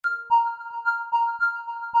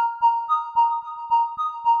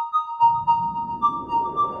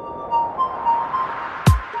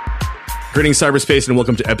Greetings, cyberspace, and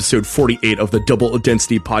welcome to episode 48 of the Double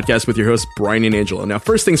Density podcast with your hosts, Brian and Angelo. Now,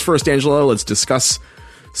 first things first, Angelo, let's discuss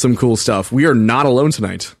some cool stuff. We are not alone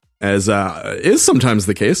tonight, as is sometimes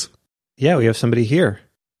the case. Yeah, we have somebody here.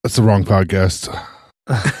 That's the wrong podcast.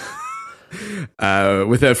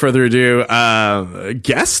 Without further ado,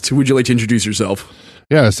 guest, would you like to introduce yourself?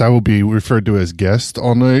 Yes, I will be referred to as guest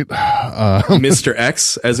all night. Mr.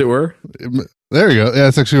 X, as it were. There you go. Yeah,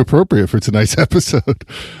 that's actually appropriate for tonight's episode.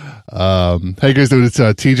 How you guys doing? It's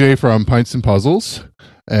TJ from Pints and Puzzles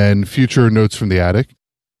and future Notes from the Attic.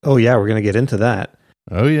 Oh, yeah, we're going to get into that.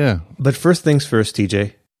 Oh, yeah. But first things first,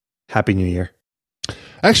 TJ. Happy New Year.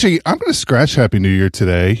 Actually, I'm going to scratch Happy New Year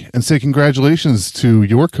today and say congratulations to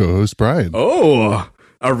your co-host, Brian. Oh,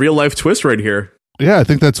 a real-life twist right here. Yeah, I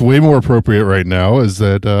think that's way more appropriate right now, is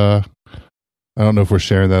that, I don't know if we're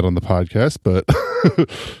sharing that on the podcast, but...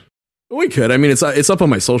 We could. I mean, it's up on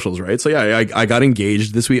my socials, right? So yeah, I got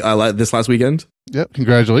engaged this last weekend. Yep.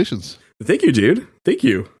 Congratulations. Thank you, dude. Thank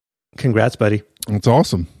you. Congrats, buddy. That's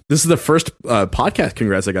awesome. This is the first podcast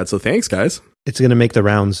congrats I got, so thanks, guys. It's going to make the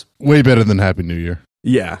rounds. Way better than Happy New Year.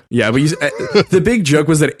 Yeah. But the big joke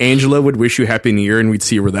was that Angela would wish you Happy New Year, and we'd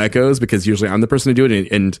see where that goes, because usually I'm the person to do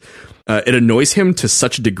it, and it annoys him to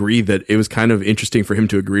such a degree that it was kind of interesting for him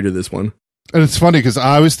to agree to this one. And it's funny because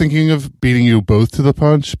I was thinking of beating you both to the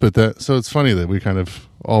punch, so it's funny that we kind of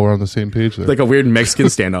all were on the same page there. Like a weird Mexican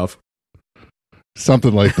standoff.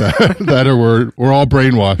 Something like that. That or we're all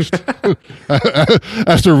brainwashed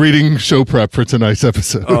after reading show prep for tonight's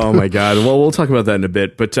episode. Oh my God. Well, we'll talk about that in a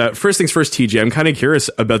bit. But first things first, TJ, I'm kind of curious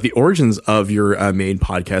about the origins of your main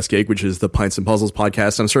podcast gig, which is the Pints and Puzzles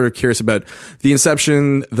podcast. I'm sort of curious about the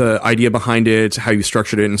inception, the idea behind it, how you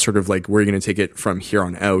structured it, and sort of like where you're going to take it from here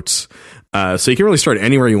on out. So you can really start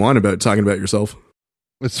anywhere you want about talking about yourself.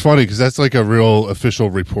 It's funny because that's like a real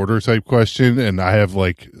official reporter type question, and I have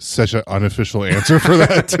like such an unofficial answer for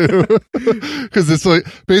that too. Because it's like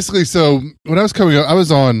basically, so when I was coming up, I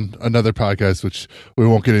was on another podcast which we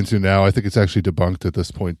won't get into now. I think it's actually debunked at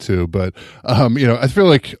this point too. But I feel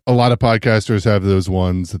like a lot of podcasters have those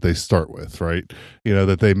ones that they start with, right?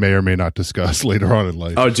 That they may or may not discuss later on in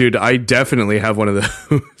life. Oh, dude, I definitely have one of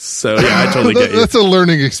those. So yeah, I totally get you. That's a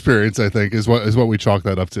learning experience, I think, is what we chalk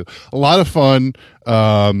that up to. A lot of fun.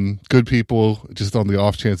 Good people, just on the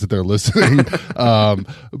off chance that they're listening.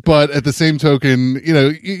 But at the same token,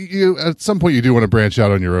 you at some point you do want to branch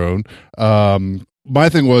out on your own. My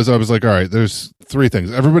thing was, I was like, all right, there's three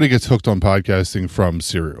things. Everybody gets hooked on podcasting from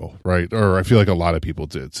Serial, right? Or I feel like a lot of people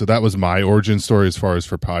did. So that was my origin story as far as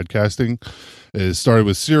for podcasting. It started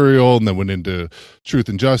with Serial and then went into Truth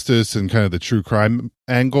and Justice and kind of the true crime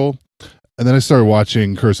angle. And then I started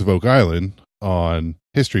watching Curse of Oak Island on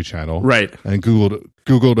History Channel, right? And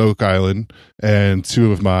googled Oak Island, and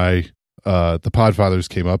two of my the Podfathers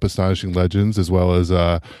came up, Astonishing Legends, as well as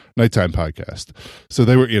Nighttime Podcast. So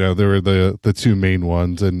they were the two main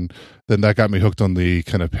ones, and then that got me hooked on the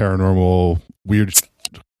kind of paranormal weird.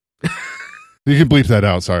 You can bleep that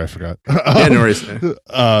out. Sorry, I forgot. Yeah, no worries.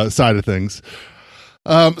 Side of things.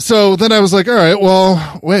 So then I was like, all right,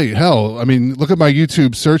 well, wait, hell, I mean, look at my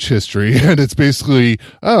YouTube search history, and it's basically,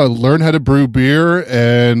 learn how to brew beer,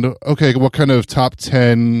 and okay, what kind of top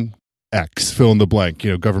 10 X, fill in the blank,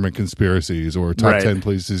 government conspiracies, or top 10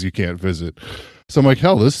 places you can't visit. So I'm like,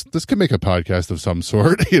 hell, this could make a podcast of some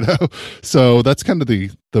sort, So that's kind of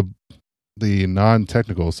the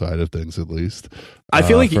non-technical side of things, at least. I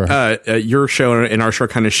feel like your show and our show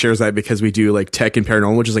kind of shares that, because we do like tech and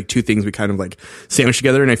paranormal, which is like two things we kind of like sandwich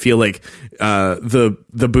together. And I feel like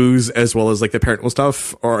the booze as well as like the paranormal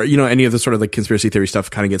stuff, or any of the sort of like conspiracy theory stuff,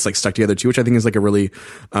 kind of gets like stuck together too, which I think is like a really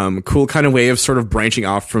cool kind of way of sort of branching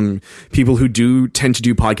off from people who do tend to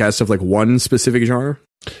do podcasts of like one specific genre.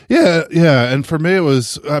 Yeah. And for me, it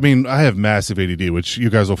was, I have massive ADD, which you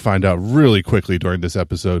guys will find out really quickly during this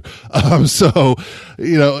episode. So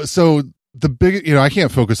the big, I can't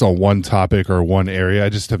focus on one topic or one area. I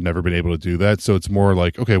just have never been able to do that. So it's more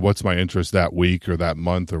like, okay, what's my interest that week or that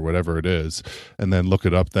month or whatever it is, and then look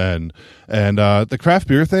it up then. And the craft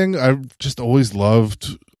beer thing, I've just always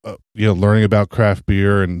loved, learning about craft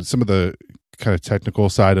beer and some of the kind of technical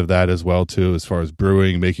side of that as well too, as far as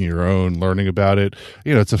brewing, making your own, learning about it.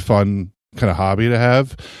 It's a fun kind of hobby to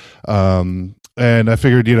have. And I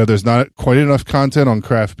figured, there's not quite enough content on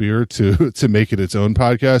craft beer to make it its own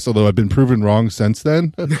podcast. Although I've been proven wrong since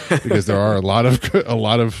then, because there are a lot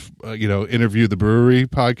of interview the brewery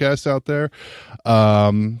podcasts out there.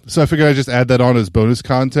 So I figured I'd just add that on as bonus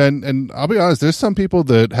content. And I'll be honest, there's some people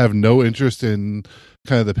that have no interest in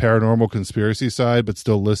kind of the paranormal conspiracy side, but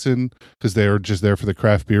still listen because they are just there for the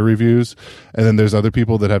craft beer reviews. And then there's other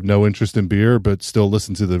people that have no interest in beer, but still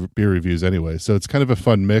listen to the beer reviews anyway. So it's kind of a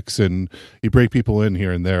fun mix, and you break people in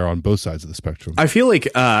here and there on both sides of the spectrum. I feel like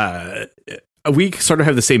we sort of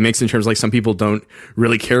have the same mix in terms of like some people don't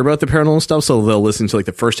really care about the paranormal stuff, so they'll listen to like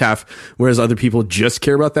the first half, whereas other people just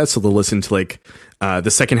care about that, so they'll listen to like the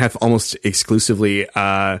second half almost exclusively.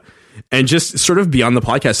 And just sort of beyond the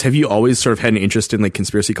podcast, have you always sort of had an interest in like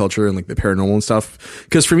conspiracy culture and like the paranormal and stuff?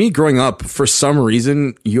 Because for me, growing up, for some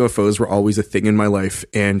reason, UFOs were always a thing in my life,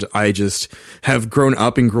 and I just have grown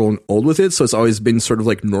up and grown old with it. So it's always been sort of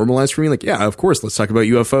like normalized for me. Like, yeah, of course, let's talk about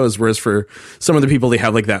UFOs. Whereas for some other people, they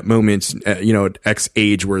have like that moment, at X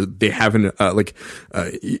age where they haven't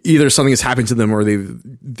either something has happened to them or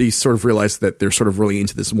they sort of realize that they're sort of really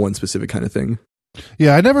into this one specific kind of thing.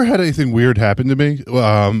 Yeah, I never had anything weird happen to me,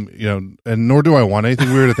 and nor do I want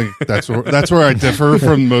anything weird. I think that's where I differ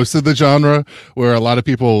from most of the genre, where a lot of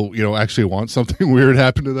people, actually want something weird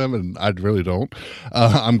happen to them, and I really don't.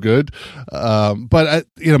 I'm good. But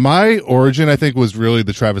my origin, I think, was really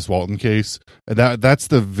the Travis Walton case. That's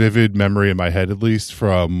the vivid memory in my head, at least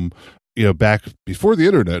from back before the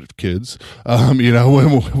internet, kids,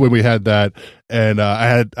 when we had that. And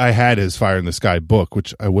I had his Fire in the Sky book,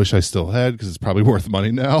 which I wish I still had because it's probably worth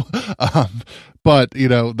money now. But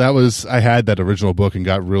I had that original book and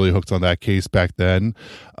got really hooked on that case back then.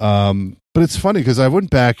 But it's funny because I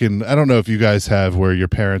went back, and I don't know if you guys have, where your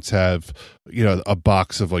parents have, a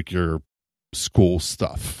box of like your school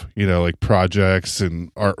stuff, like projects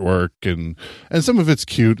and artwork, and some of it's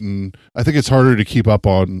cute, and I think it's harder to keep up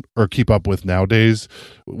with nowadays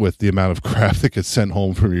with the amount of crap that gets sent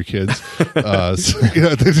home from your kids.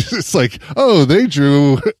 It's like, oh, they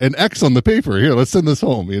drew an X on the paper, here, let's send this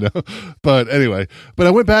home. But anyway,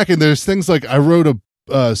 I went back, and there's things like I wrote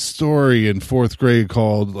a story in 4th grade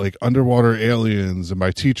called like Underwater Aliens and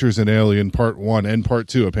My Teacher's an Alien Part 1 and Part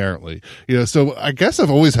 2, apparently. So I guess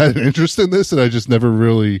I've always had an interest in this, and I just never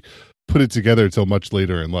really put it together until much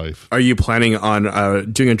later in life. Are you planning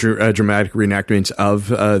on doing a dramatic reenactment of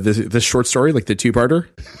this short story, like the 2-parter?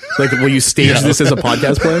 Like, will you stage this as a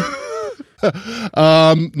podcast play?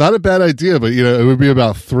 Not a bad idea, but it would be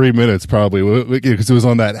about 3 minutes probably, because it was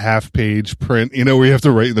on that half-page print, where you have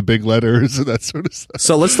to write in the big letters and that sort of stuff.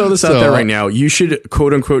 So let's throw this out there right now. You should,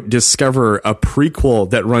 quote unquote, discover a prequel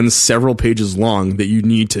that runs several pages long that you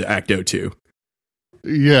need to act out to.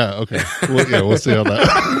 Yeah. Okay. We'll see how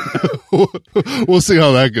that. We'll see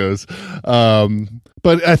how that goes.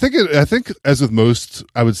 But I think as with most,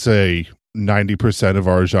 I would say 90% of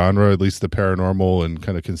our genre, at least the paranormal and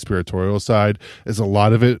kind of conspiratorial side, is a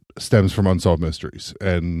lot of it stems from unsolved mysteries,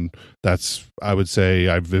 and that's, I would say,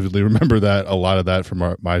 I vividly remember that, a lot of that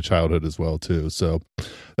from my childhood as well too. So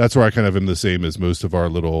that's where I kind of am the same as most of our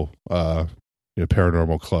little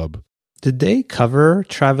paranormal club. Did they cover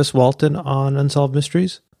Travis Walton on Unsolved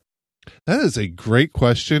Mysteries? That is a great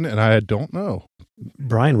question, and I don't know.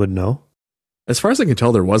 Brian would know. As far as I can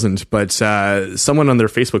tell, there wasn't, but someone on their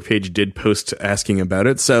Facebook page did post asking about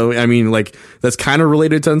it. So, I mean, like, that's kind of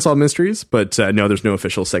related to Unsolved Mysteries, but no, there's no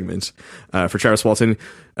official segment for Travis Walton.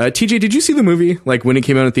 TJ, did you see the movie, like, when it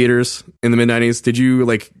came out in theaters in the mid-90s? Did you,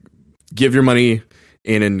 like, give your money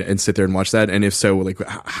in and sit there and watch that? And if so, like,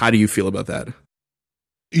 how do you feel about that?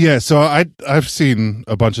 Yeah, so I've seen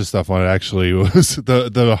a bunch of stuff on it, actually. It was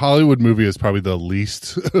the Hollywood movie is probably the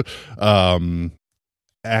least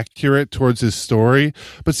accurate towards his story.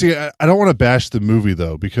 But see, I don't want to bash the movie,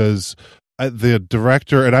 though, because the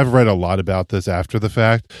director, and I've read a lot about this after the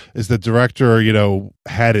fact, is the director,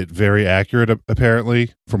 had it very accurate,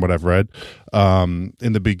 apparently, from what I've read, in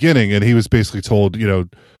the beginning. And he was basically told,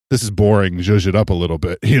 this is boring, zhuzh it up a little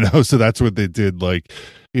bit, so that's what they did, like,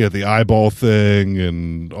 the eyeball thing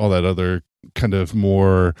and all that other kind of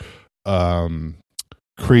more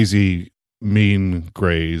crazy, mean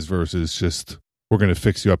grays versus just, we're going to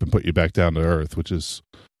fix you up and put you back down to earth, which is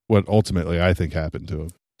what ultimately I think happened to him.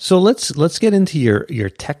 So let's get into your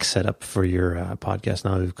tech setup for your podcast.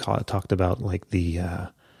 Now we've talked about like the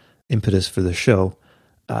impetus for the show.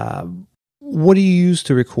 What do you use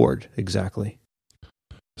to record exactly?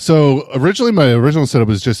 So originally, my original setup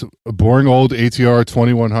was just a boring old ATR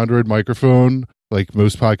 2100 microphone, like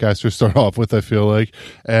most podcasters start off with, I feel like,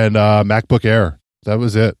 and MacBook Air. That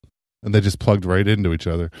was it, and they just plugged right into each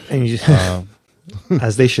other, and you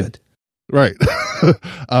as they should, right?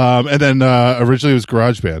 And then originally it was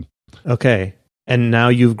GarageBand. Okay, and now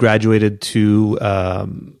you've graduated to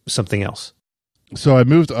something else. so I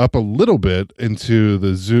moved up a little bit into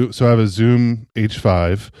the Zoom. So I have a Zoom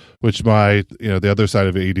H5, which the other side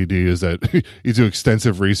of ADD is that you do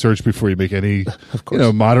extensive research before you make any,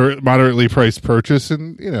 moderately priced purchase.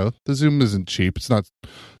 And, the Zoom isn't cheap. It's not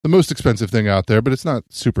the most expensive thing out there, but it's not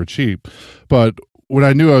super cheap. But when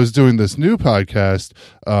I knew I was doing this new podcast,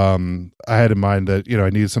 I had in mind that, I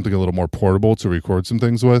needed something a little more portable to record some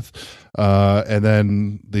things with. And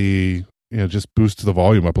then just boost the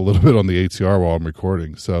volume up a little bit on the ATR while I'm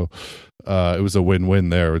recording. So it was a win-win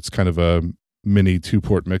there. It's kind of a mini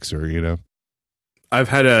 2-port mixer, I've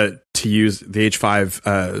had to use the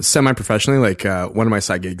H5 semi-professionally. Like one of my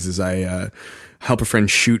side gigs is I help a friend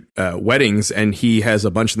shoot weddings, and he has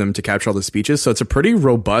a bunch of them to capture all the speeches. So it's a pretty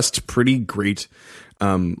robust, pretty great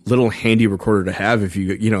little handy recorder to have. If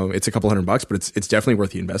it's a couple $100, but it's definitely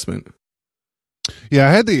worth the investment. Yeah,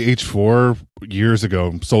 I had the H4 years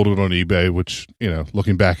ago, sold it on eBay, which,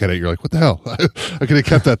 looking back at it, you're like, what the hell? I could have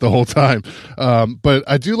kept that the whole time. But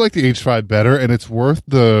I do like the H5 better, and it's worth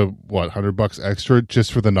the, $100 extra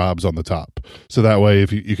just for the knobs on the top. So that way,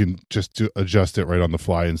 if you can just adjust it right on the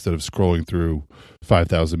fly instead of scrolling through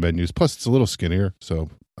 5,000 menus. Plus, it's a little skinnier, so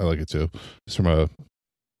I like it too, just from a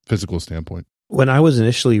physical standpoint. When I was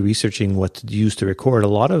initially researching what to use to record, a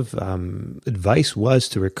lot of advice was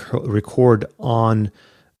to record on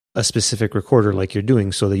a specific recorder like you're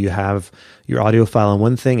doing, so that you have your audio file on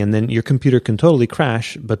one thing, and then your computer can totally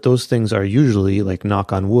crash, but those things are usually, like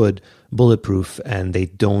knock on wood, bulletproof, and they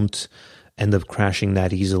don't end up crashing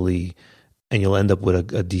that easily, and you'll end up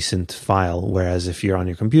with a decent file. Whereas if you're on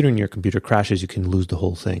your computer and your computer crashes, you can lose the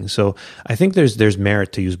whole thing. So I think there's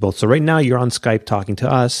merit to use both. So right now you're on Skype talking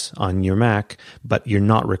to us on your Mac, but you're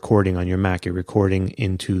not recording on your Mac. You're recording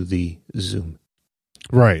into the Zoom.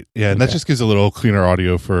 Right. Yeah. And that just gives a little cleaner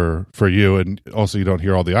audio for you. And also you don't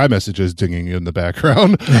hear all the iMessages dinging in the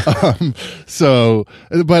background.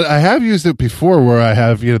 But I have used it before where I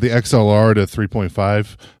have, the XLR to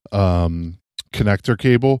 3.5, connector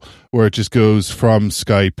cable where it just goes from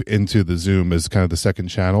Skype into the Zoom as kind of the second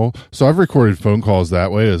channel. So I've recorded phone calls that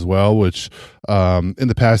way as well, which in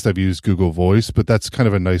the past I've used Google Voice, but that's kind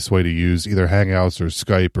of a nice way to use either Hangouts or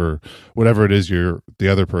Skype or whatever it is the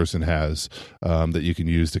other person has that you can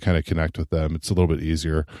use to kind of connect with them. It's a little bit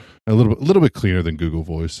easier and a little bit cleaner than Google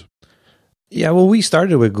Voice. Yeah, well, we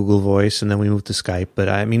started with Google Voice and then we moved to Skype. But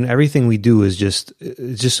I mean, everything we do is just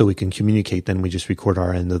so we can communicate. Then we just record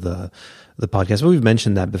our end of the podcast. But we've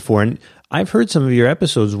mentioned that before. And I've heard some of your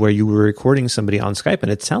episodes where you were recording somebody on Skype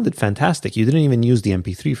and it sounded fantastic. You didn't even use the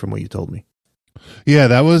MP3 from what you told me. Yeah,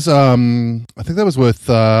 that was, I think that was with,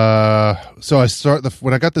 so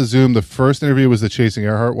when I got the Zoom, the first interview was the Chasing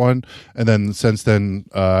Earhart one. And then since then,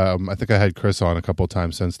 I think I had Chris on a couple of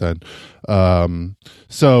times since then.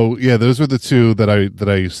 So yeah, those were the two that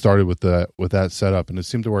I started with that setup, and it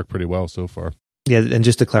seemed to work pretty well so far. Yeah. And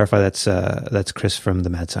just to clarify, that's Chris from the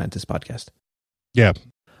Mad Scientist podcast. Yeah.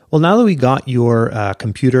 Well, now that we got your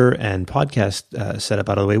computer and podcast setup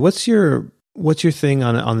out of the way, what's your thing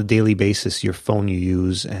on a daily basis, your phone you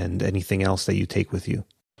use and anything else that you take with you?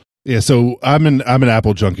 Yeah, so I'm an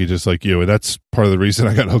Apple junkie just like you, and that's part of the reason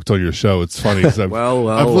I got hooked on your show. It's funny because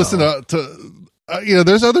I've listened to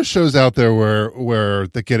there's other shows out there where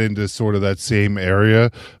they get into sort of that same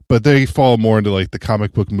area, but they fall more into like the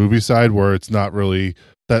comic book movie side where it's not really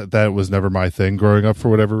that was never my thing growing up for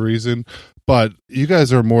whatever reason. But you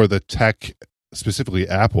guys are more the tech, specifically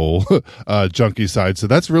Apple junkie side, so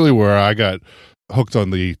that's really where I got hooked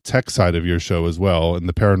on the tech side of your show as well. And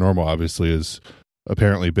the paranormal obviously has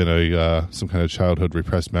apparently been some kind of childhood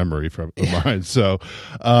repressed memory of mine. So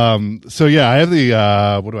yeah, I have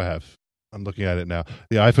the what do I have? I'm looking at it now.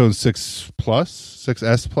 The iPhone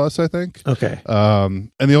 6S Plus, I think. Okay. And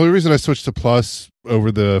the only reason I switched to Plus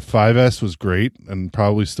over the 5S was great and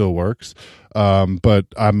probably still works. But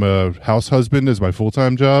I'm a house husband is my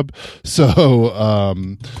full-time job. So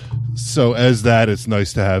as that, it's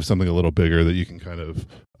nice to have something a little bigger that you can kind of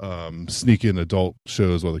sneak in adult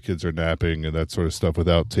shows while the kids are napping and that sort of stuff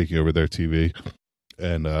without taking over their TV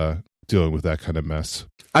and dealing with that kind of mess.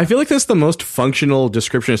 I feel like that's the most functional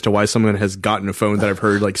description as to why someone has gotten a phone that I've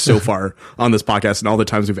heard like so far on this podcast and all the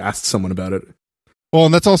times we've asked someone about it. Well,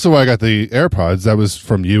 and that's also why I got the AirPods. That was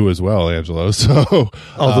from you as well, Angelo. So,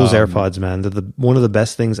 those AirPods, man, they're one of the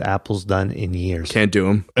best things Apple's done in years. Can't do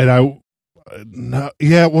them. And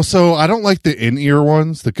so I don't like the in-ear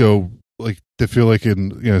ones that go like that feel like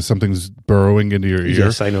something's burrowing into your ear.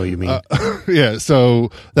 Yes, I know what you mean. Yeah,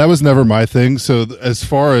 so that was never my thing. So as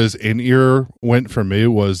far as in-ear went for me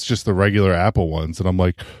was just the regular Apple ones, and I'm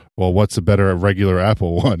like, well, what's a better regular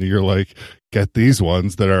Apple one? And you're like, get these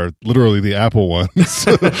ones that are literally the Apple ones.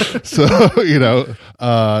 So,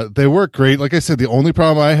 they work great. Like I said, the only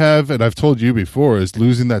problem I have, and I've told you before, is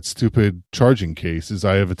losing that stupid charging case. Is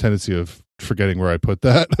I have a tendency of forgetting where I put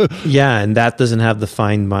that. Yeah, and that doesn't have the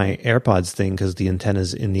Find My AirPods thing because the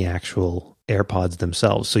antenna's in the actual AirPods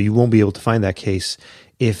themselves. So you won't be able to find that case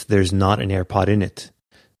if there's not an AirPod in it.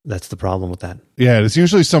 That's the problem with that. Yeah, it's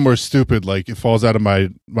usually somewhere stupid, like it falls out of my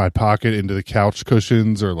pocket into the couch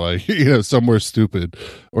cushions, or like somewhere stupid,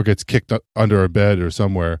 or gets kicked under a bed or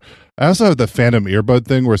somewhere. I also have the phantom earbud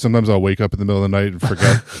thing where sometimes I'll wake up in the middle of the night and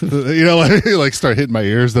forget, like start hitting my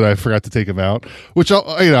ears that I forgot to take them out. Which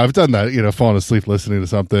I've done that, falling asleep listening to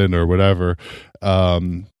something or whatever.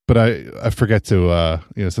 But I forget to,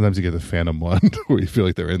 sometimes you get the phantom one where you feel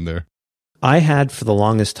like they're in there. I had for the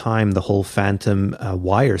longest time the whole phantom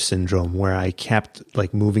wire syndrome where I kept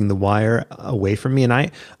like moving the wire away from me. And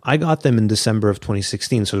I got them in December of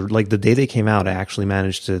 2016. So like the day they came out, I actually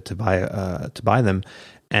managed to buy them.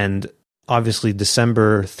 And obviously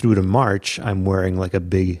December through to March, I'm wearing like a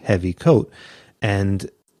big heavy coat. And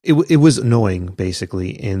it was annoying basically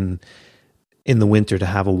in the winter to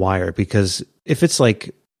have a wire, because if it's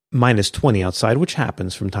like minus 20 outside, which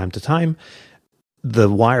happens from time to time, the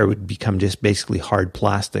wire would become just basically hard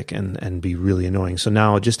plastic and be really annoying. So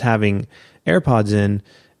now just having AirPods in,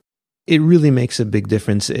 it really makes a big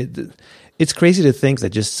difference. It's crazy to think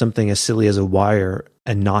that just something as silly as a wire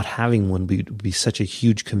and not having one would be such a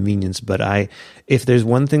huge convenience. But if there's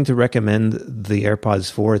one thing to recommend the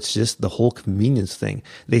AirPods for, it's just the whole convenience thing.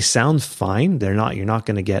 They sound fine. You're not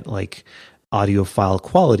going to get like audiophile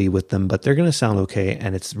quality with them, but they're going to sound okay.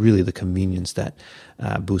 And it's really the convenience that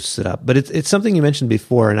boosts it up. But it's something you mentioned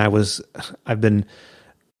before, and I've been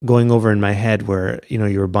going over in my head where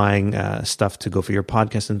you were buying stuff to go for your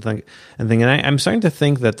podcast and I'm starting to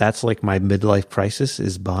think that that's like my midlife crisis,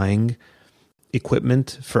 is buying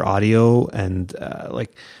equipment for audio, and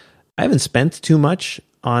like I haven't spent too much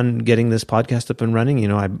on getting this podcast up and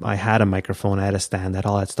running. I had a microphone, I had a stand,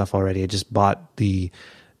 all that stuff already. I just bought the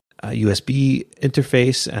USB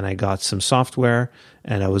interface and I got some software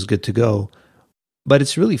and I was good to go. But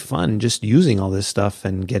it's really fun just using all this stuff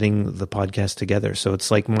and getting the podcast together. So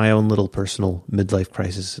it's like my own little personal midlife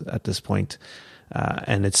crisis at this point.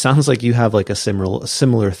 And it sounds like you have like a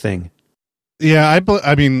similar thing. Yeah, I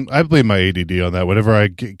blame my ADD on that. Whenever I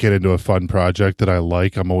get into a fun project that I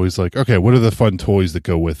like, I'm always like, okay, what are the fun toys that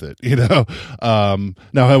go with it? Now,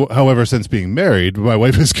 however, since being married, my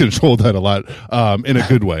wife has controlled that a lot, in a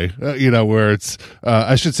good way. Where it's,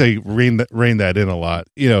 I should say, rein that in a lot.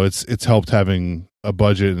 It's helped having a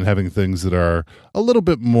budget and having things that are a little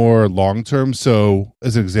bit more long term. So,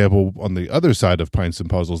 as an example, on the other side of Pints and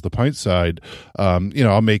Puzzles, the pint side,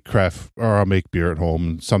 I'll make craft or I'll make beer at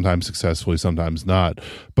home, sometimes successfully, sometimes not.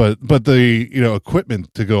 But the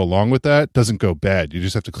equipment to go along with that doesn't go bad. You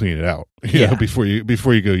just have to clean it out, before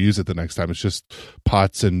you go use it the next time. It's just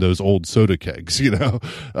pots and those old soda kegs, So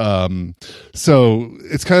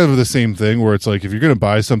it's kind of the same thing where it's like, if you're going to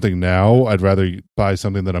buy something now, I'd rather buy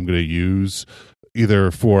something that I'm going to use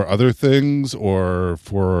either for other things or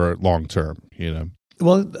for long term,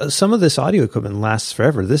 Well, some of this audio equipment lasts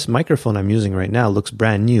forever. This microphone I'm using right now looks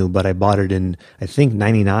brand new, but I bought it in, I think,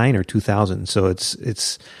 99 or 2000. So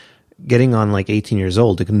it's getting on like 18 years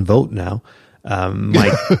old. It can vote now.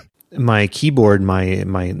 My keyboard,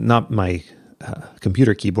 not my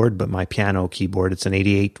computer keyboard, but my piano keyboard, it's an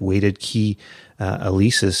 88 weighted key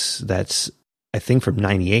Alesis that's, I think, from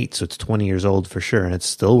 98, so it's 20 years old for sure, and it's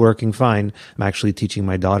still working fine. I'm actually teaching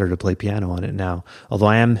my daughter to play piano on it now, although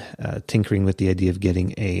I am tinkering with the idea of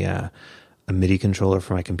getting a MIDI controller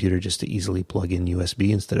for my computer just to easily plug in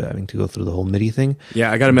USB instead of having to go through the whole MIDI thing. Yeah,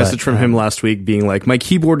 I got a message from him last week being like, my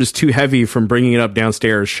keyboard is too heavy from bringing it up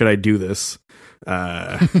downstairs. Should I do this?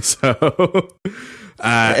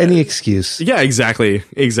 Any excuse. Yeah, exactly.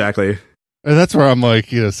 And that's where I'm like,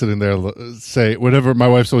 sitting there, say, whatever. My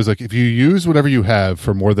wife's always like, if you use whatever you have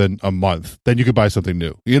for more than a month, then you could buy something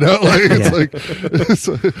new. It's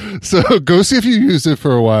like, so go see if you use it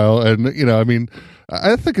for a while. And,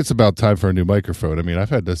 I think it's about time for a new microphone. I mean, I've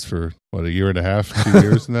had this for, a year and a half, 2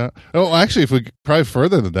 years now. Oh, actually, if we probably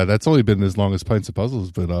further than that, that's only been as long as Pints and Puzzles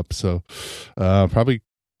has been up. So probably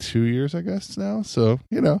 2 years, I guess, now. So,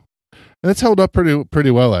 and it's held up pretty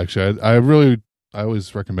well, actually. I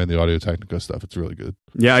always recommend the Audio-Technica stuff. It's really good.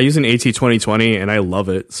 Yeah, I use an AT2020 and I love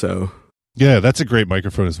it. So yeah, that's a great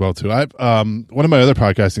microphone as well too. One of my other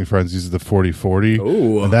podcasting friends uses the 4040.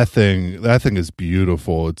 Oh, and that thing is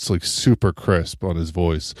beautiful. It's like super crisp on his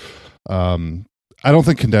voice. I don't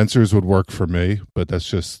think condensers would work for me, but that's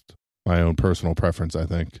just my own personal preference, I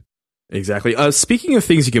think. Exactly. Speaking of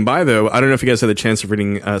things you can buy, though, I don't know if you guys had the chance of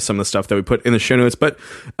reading some of the stuff that we put in the show notes, but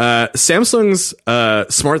Samsung's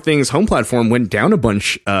SmartThings home platform went down a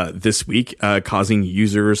bunch this week, causing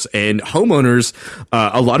users and homeowners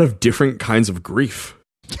a lot of different kinds of grief.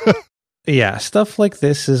 Yeah, stuff like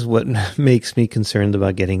this is what makes me concerned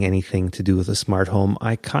about getting anything to do with a smart home.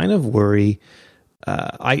 I kind of worry.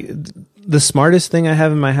 The smartest thing I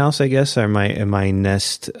have in my house, I guess, are my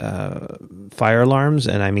Nest fire alarms,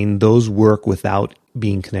 and I mean those work without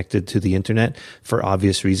being connected to the internet for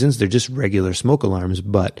obvious reasons. They're just regular smoke alarms,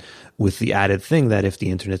 but with the added thing that if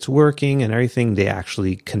the internet's working and everything, they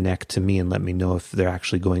actually connect to me and let me know if they're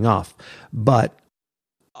actually going off. But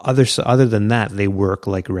other than that, they work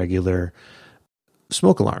like regular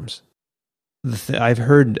smoke alarms. I've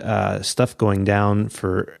heard stuff going down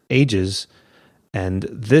for ages. And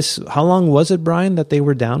this, how long was it, Brian, that they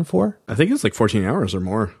were down for? I think it's like 14 hours or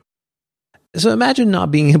more. So imagine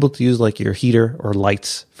not being able to use like your heater or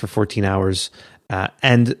lights for 14 hours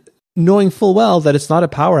and knowing full well that it's not a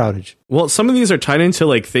power outage. Well, some of these are tied into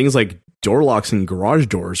like things like door locks and garage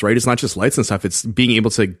doors, right? It's not just lights and stuff. It's being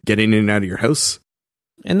able to get in and out of your house.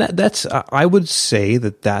 And that's I would say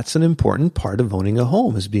that's an important part of owning a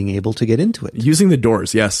home, is being able to get into it. Using the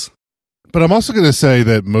doors, yes. But I'm also going to say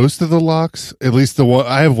that most of the locks, at least the one,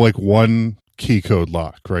 I have like one key code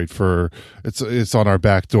lock, right? For it's on our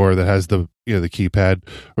back door that has the the keypad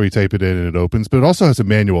where you type it in and it opens, but it also has a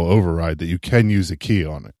manual override that you can use a key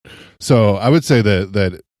on it. So I would say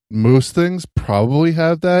that most things probably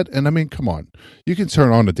have that. And I mean, come on, you can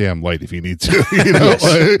turn on a damn light if you need to,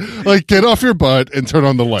 Yes. like get off your butt and turn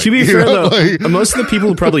on the light. To be fair, though, most of the people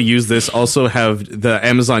who probably use this also have the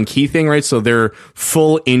Amazon Key thing, right? So they're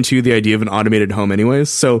full into the idea of an automated home anyways.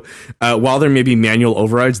 So while there may be manual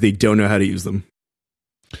overrides, they don't know how to use them.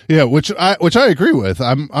 Yeah, which I agree with.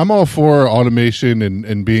 I'm all for automation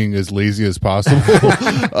and being as lazy as possible.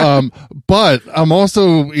 But I'm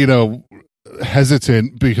also,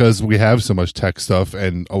 hesitant because we have so much tech stuff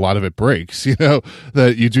and a lot of it breaks,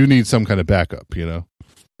 that you do need some kind of backup,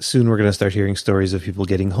 Soon we're going to start hearing stories of people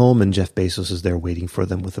getting home and Jeff Bezos is there waiting for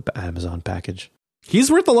them with an Amazon package.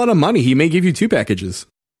 He's worth a lot of money. He may give you 2 packages.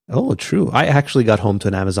 Oh, true. I actually got home to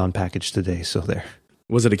an Amazon package today, so there.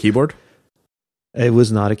 Was it a keyboard? It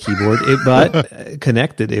was not a keyboard, but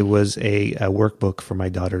connected. It was a workbook for my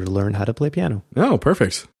daughter to learn how to play piano. Oh,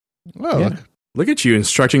 perfect. Oh, Yeah. Look at you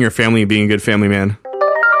instructing your family and being a good family man.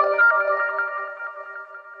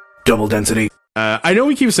 Double density. I know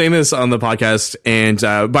we keep saying this on the podcast, and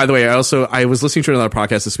by the way, I was listening to another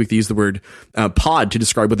podcast this week. They used the word pod to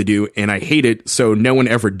describe what they do, and I hate it. So no one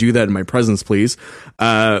ever do that in my presence, please.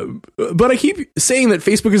 But I keep saying that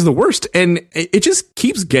Facebook is the worst, and it just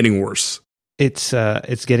keeps getting worse. It's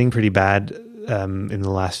getting pretty bad in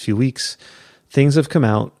the last few weeks. Things have come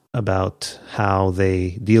out about how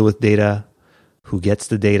they deal with data, who gets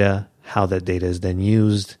the data, how that data is then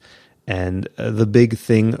used. And the big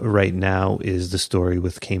thing right now is the story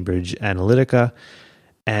with Cambridge Analytica.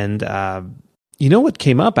 And what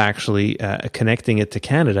came up actually, connecting it to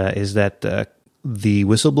Canada, is that the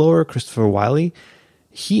whistleblower, Christopher Wiley,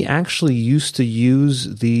 he actually used to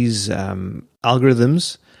use these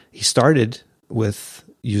algorithms. He started with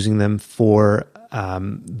using them for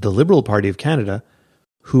the Liberal Party of Canada,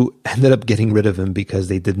 who ended up getting rid of him because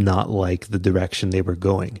they did not like the direction they were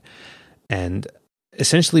going. And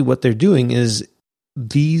essentially what they're doing is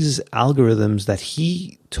these algorithms that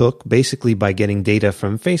he took basically by getting data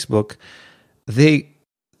from Facebook, and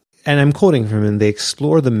I'm quoting from him, they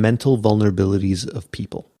explore the mental vulnerabilities of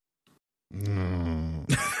people.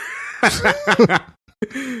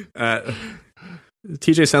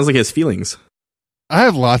 TJ sounds like he has feelings. I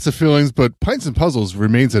have lots of feelings, but Pints and Puzzles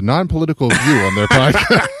remains a non-political view on their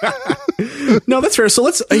podcast. No, that's fair. So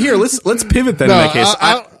let's pivot then. No, in that case,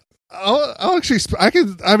 I'll actually. I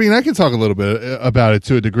can talk a little bit about it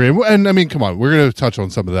to a degree, and I mean, come on, we're going to touch on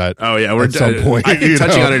some of that. Oh yeah, we're at some point. I think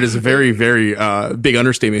touching on it is a very, very big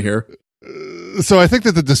understatement here. So I think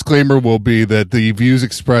that the disclaimer will be that the views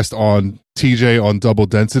expressed on TJ on Double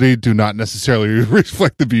Density do not necessarily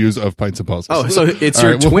reflect the views of Pints and Puzzles. Oh, so it's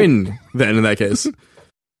your twin then in that case.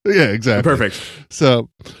 Yeah, exactly. Perfect. So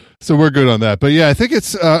we're good on that. But yeah, I think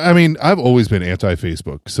it's, I've always been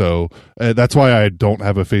anti-Facebook. So that's why I don't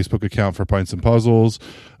have a Facebook account for Pints and Puzzles.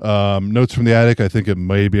 Notes from the Attic, I think it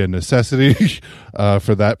may be a necessity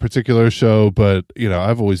for that particular show. But,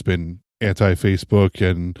 I've always been anti-Facebook.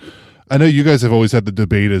 And I know you guys have always had the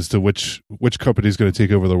debate as to which company is going to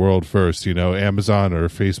take over the world first, Amazon or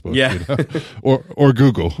Facebook, yeah, or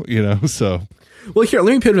Google, so. Well, here,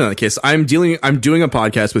 let me pivot on that case. I'm doing a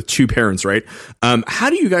podcast with two parents, right? How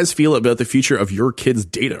do you guys feel about the future of your kids'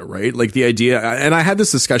 data, right? Like the idea, and I had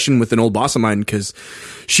this discussion with an old boss of mine because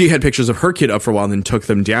she had pictures of her kid up for a while and then took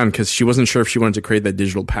them down because she wasn't sure if she wanted to create that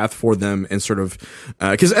digital path for them and sort of,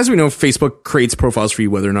 because as we know, Facebook creates profiles for you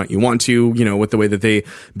whether or not you want to, with the way that they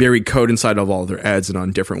bury code inside of all their ads and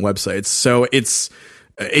on different websites. So it's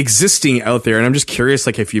existing out there, and I'm just curious,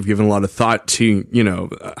 like, if you've given a lot of thought to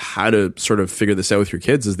how to sort of figure this out with your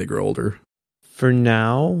kids as they grow older. For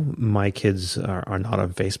now, my kids are not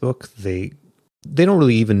on Facebook. They don't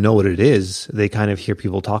really even know what it is. They kind of hear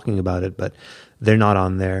people talking about it, but they're not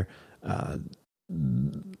on there.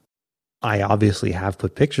 I obviously have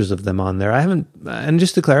put pictures of them on there. And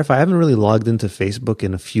just to clarify, I haven't really logged into Facebook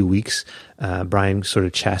in a few weeks. Brian sort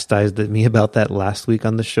of chastised me about that last week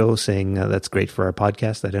on the show, saying that's great for our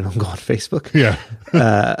podcast that I don't go on Facebook. Yeah.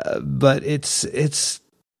 But it's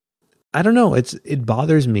I don't know. It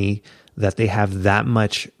bothers me that they have that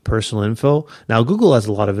much personal info. Now, Google has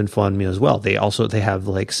a lot of info on me as well. They have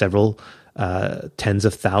like several tens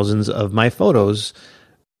of thousands of my photos.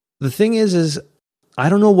 The thing is I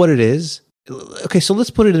don't know what it is. Okay, so let's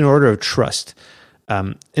put it in order of trust.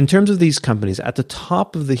 In terms of these companies, at the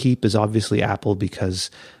top of the heap is obviously Apple, because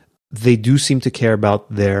they do seem to care about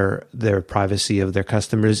their privacy of their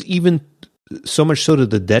customers, even so much so to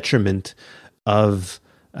the detriment of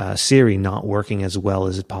Siri not working as well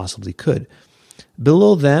as it possibly could.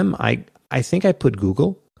 Below them, I think I put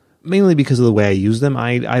Google, mainly because of the way I use them.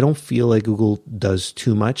 I don't feel like Google does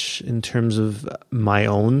too much in terms of my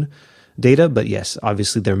own data, but yes,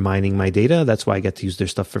 obviously they're mining my data. That's why I get to use their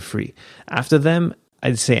stuff for free. After them,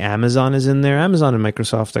 I'd say Amazon is in there. Amazon and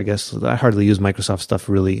Microsoft, I guess. I hardly use Microsoft stuff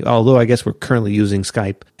really, although I guess we're currently using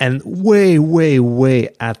Skype. And way, way, way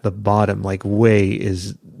at the bottom, like way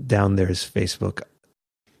is down there, is Facebook.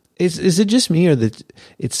 Is it just me, or that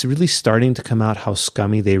it's really starting to come out how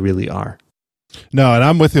scummy they really are? No, and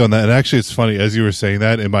I'm with you on that. And actually, it's funny, as you were saying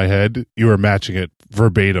that, in my head, you were matching it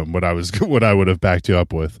verbatim what I would have backed you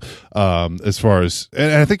up with. As far as,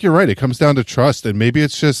 and I think you're right. It comes down to trust, and maybe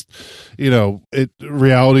it's just,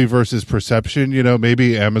 reality versus perception.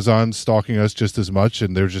 Maybe Amazon's stalking us just as much,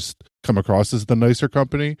 and they're just come across as the nicer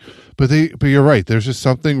company. But you're right. There's just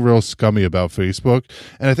something real scummy about Facebook,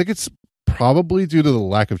 and I think it's probably due to the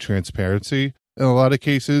lack of transparency in a lot of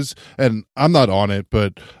cases. And I'm not on it,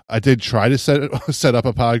 but I did try to set up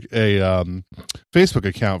a Facebook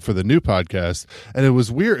account for the new podcast, and it was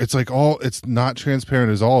weird. It's like it's not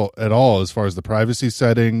transparent at all as far as the privacy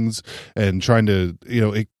settings, and trying to,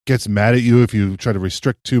 it gets mad at you if you try to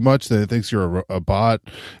restrict too much, then it thinks you're a bot.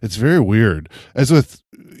 It's very weird. As with,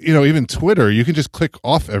 even Twitter, you can just click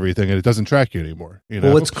off everything and it doesn't track you anymore.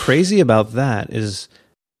 Well, what's crazy about that is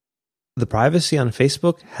the privacy on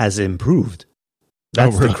Facebook has improved.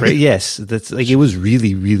 That's really? Yes, that's like, it was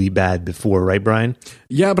really, really bad before, right, Brian?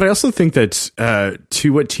 Yeah, but I also think that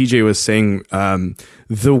to what TJ was saying,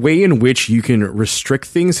 the way in which you can restrict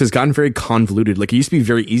things has gotten very convoluted. Like, it used to be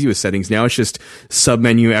very easy with settings. Now it's just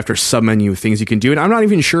submenu after submenu of things you can do. And I'm not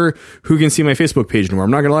even sure who can see my Facebook page anymore.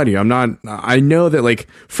 I'm not gonna lie to you. I know that like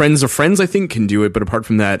friends of friends, I think, can do it, but apart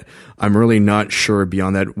from that, I'm really not sure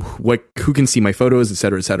beyond that who can see my photos, et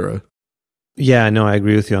cetera, et cetera. Yeah, no, I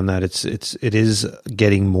agree with you on that. It is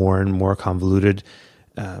getting more and more convoluted.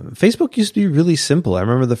 Facebook used to be really simple. I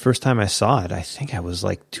remember the first time I saw it, I think I was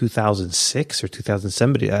like 2006 or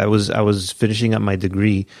 2007. I was finishing up my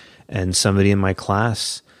degree, and somebody in my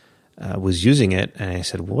class was using it, and I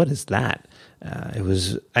said, "What is that?"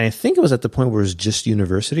 I think it was at the point where it was just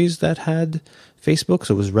universities that had Facebook,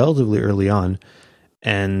 so it was relatively early on.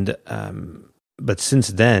 And but since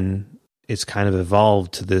then, it's kind of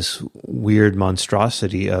evolved to this weird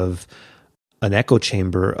monstrosity of an echo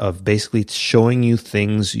chamber of basically showing you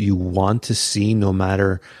things you want to see, no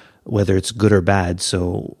matter whether it's good or bad.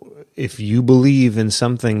 So if you believe in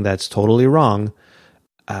something that's totally wrong,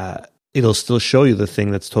 it'll still show you the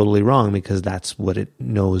thing that's totally wrong, because that's what it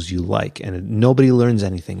knows you like. And nobody learns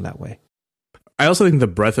anything that way. I also think the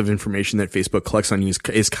breadth of information that Facebook collects on you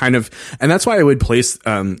is kind of, and that's why I would place,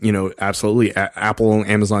 absolutely Apple,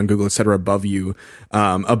 Amazon, Google, et cetera, above you,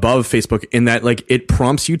 above Facebook, in that, like, it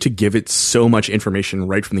prompts you to give it so much information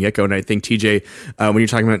right from the get-go. And I think, TJ, when you're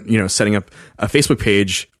talking about, setting up a Facebook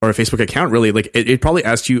page or a Facebook account, really, like, it probably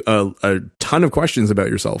asks you a ton of questions about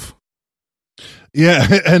yourself.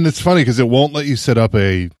 Yeah. And it's funny because it won't let you set up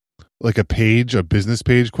a page, a business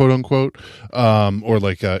page, quote unquote, or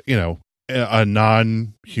like a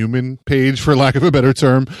non-human page, for lack of a better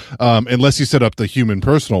term, unless you set up the human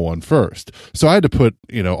personal one first. So I had to put,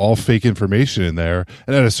 all fake information in there.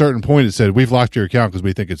 And at a certain point, it said, "We've locked your account because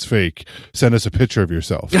we think it's fake. Send us a picture of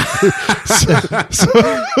yourself."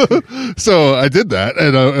 so I did that,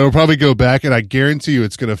 and it'll probably go back, and I guarantee you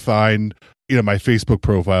it's going to find my Facebook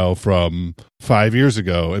profile from 5 years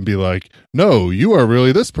ago and be like, "No, you are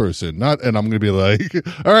really this person." Not, and I'm going to be like,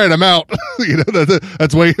 "All right, I'm out."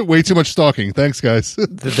 That's way too much stalking. Thanks, guys.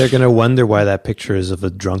 They're going to wonder why that picture is of a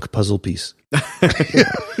drunk puzzle piece.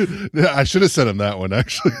 Yeah, I should have sent him that one,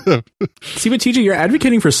 actually. See, but TJ, you're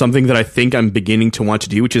advocating for something that I think I'm beginning to want to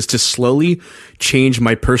do, which is to slowly change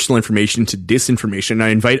my personal information to disinformation. And I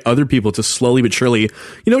invite other people to slowly but surely,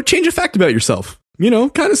 change a fact about yourself.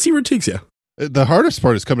 Kind of see where it takes you. The hardest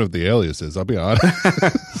part is coming up with the aliases, I'll be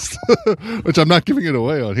honest. Which I'm not giving it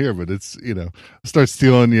away on here, but it's, start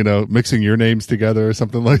stealing, mixing your names together or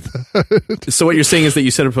something like that. So what you're saying is that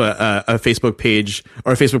you set up a Facebook page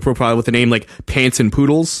or a Facebook profile with a name like Pants and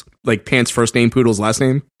Poodles, like Pants first name, Poodles last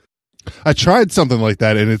name? I tried something like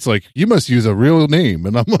that, and it's like, you must use a real name.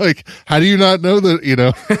 And I'm like, how do you not know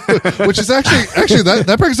that, which is actually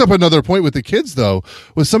that brings up another point with the kids, though,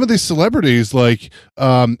 with some of these celebrities like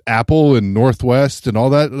Apple and Northwest and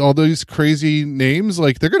all these crazy names,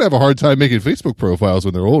 like they're going to have a hard time making Facebook profiles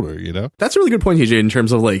when they're older, That's a really good point, TJ, in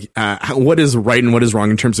terms of like what is right and what is wrong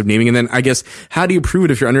in terms of naming. And then I guess, how do you prove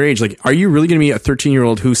it if you're underage? Like, are you really going to be a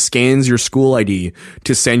 13-year-old who scans your school ID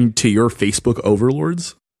to send to your Facebook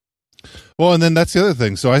overlords? Well, and then that's the other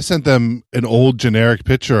thing. So I sent them an old generic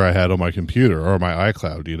picture I had on my computer or my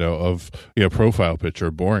iCloud, of profile picture,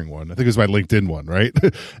 boring one. I think it was my LinkedIn one, right?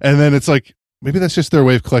 And then it's like, maybe that's just their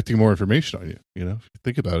way of collecting more information on you. If you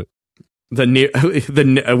think about it.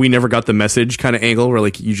 The we never got the message kind of angle where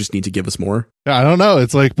like, you just need to give us more. Yeah, I don't know.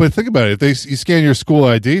 It's like, but think about it. If you scan your school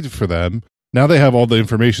ID for them, now they have all the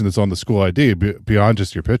information that's on the school ID beyond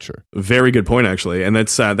just your picture. Very good point, actually. And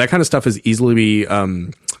that's that kind of stuff is easily be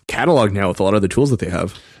cataloged now with a lot of the tools that they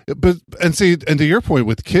have. But and to your point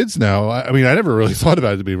with kids now, I mean, I never really thought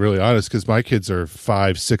about it, to be really honest, because my kids are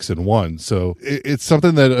 5, 6, and 1. So it's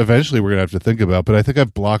something that eventually we're gonna have to think about. But I think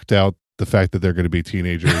I've blocked out the fact that they're going to be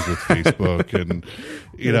teenagers with Facebook and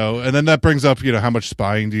and then that brings up how much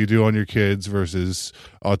spying do you do on your kids versus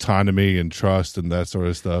autonomy and trust and that sort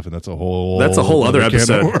of stuff, and that's a whole other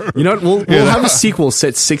episode. We'll have a sequel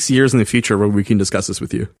set 6 years in the future where we can discuss this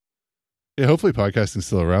with you. Yeah, hopefully podcasting's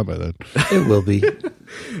still around by then. It will be.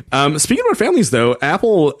 Speaking about families, though,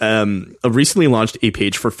 Apple recently launched a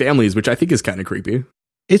page for families, which I think is kind of creepy.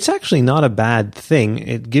 It's actually not a bad thing.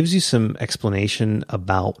 It gives you some explanation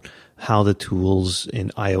about how the tools in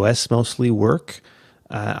iOS mostly work.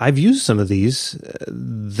 I've used some of these.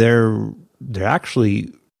 They're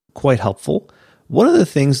actually quite helpful. One of the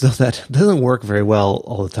things, though, that doesn't work very well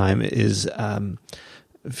all the time is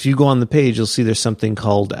if you go on the page, you'll see there's something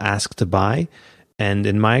called Ask to Buy. And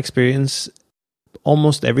in my experience,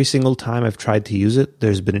 almost every single time I've tried to use it,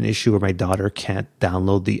 there's been an issue where my daughter can't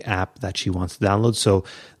download the app that she wants to download. So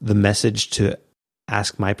the message to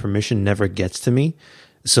ask my permission never gets to me.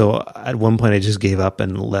 So at one point I just gave up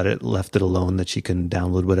and left it alone that she can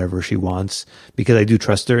download whatever she wants, because I do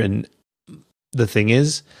trust her. And the thing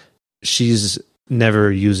is, she's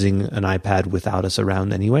never using an iPad without us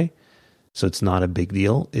around anyway. So it's not a big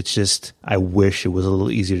deal. It's just, I wish it was a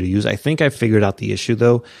little easier to use. I think I figured out the issue,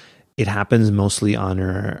 though. It happens mostly on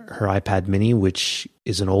her iPad mini, which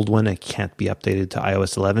is an old one. It can't be updated to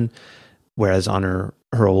iOS 11. Whereas on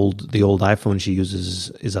the old iPhone she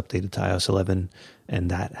uses is updated to iOS 11, and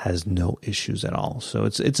that has no issues at all. So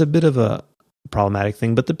it's a bit of a problematic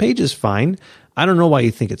thing, but the page is fine. I don't know why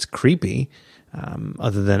you think it's creepy,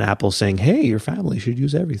 other than Apple saying, "Hey, your family should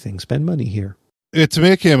use everything. Spend money here." To me,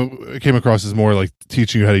 it came across as more like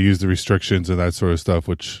teaching you how to use the restrictions and that sort of stuff,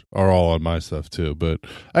 which are all on my stuff too. But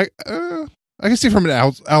I can see from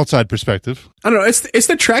an outside perspective. I don't know. It's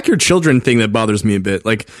the track your children thing that bothers me a bit.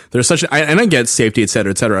 Like, there's such, and I get safety, et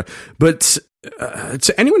cetera, but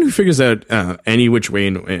to anyone who figures out any which way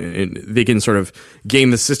and they can sort of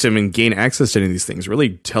game the system and gain access to any of these things, really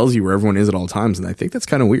tells you where everyone is at all times, and I think that's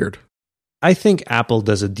kind of weird. I think Apple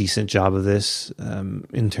does a decent job of this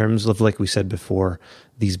in terms of, like we said before,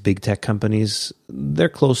 these big tech companies, they're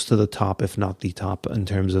close to the top, if not the top, in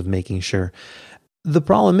terms of making sure. The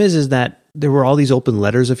problem is that there were all these open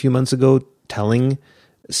letters a few months ago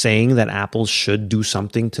saying that Apple should do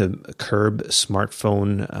something to curb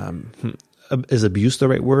smartphone, is abuse the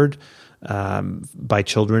right word, by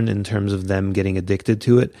children in terms of them getting addicted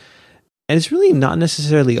to it. And it's really not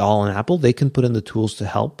necessarily all on Apple. They can put in the tools to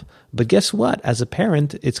help, But guess what? As a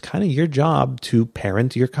parent, it's kind of your job to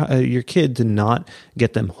parent your kid to not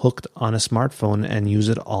get them hooked on a smartphone and use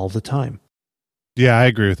it all the time. Yeah, I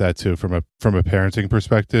agree with that too. From a parenting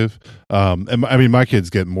perspective, and I mean, my kids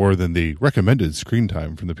get more than the recommended screen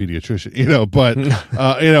time from the pediatrician. But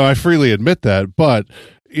I freely admit that. But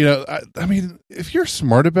I mean, if you're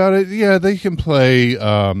smart about it, yeah, they can play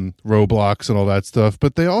Roblox and all that stuff.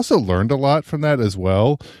 But they also learned a lot from that as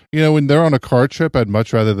well. When they're on a car trip, I'd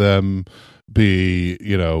much rather them be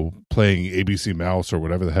playing ABC Mouse or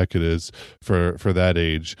whatever the heck it is for that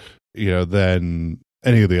age, than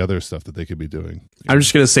any of the other stuff that they could be doing. I'm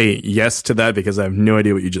just going to say yes to that because I have no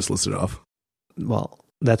idea what you just listed off. Well,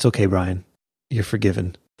 that's okay, Brian. You're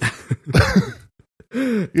forgiven.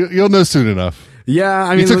 You'll know soon enough. Yeah,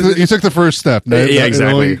 I mean, you took the first step. Yeah,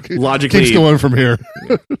 exactly. Logically, keeps going from here.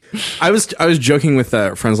 I was joking with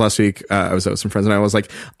friends last week. I was out with some friends, and I was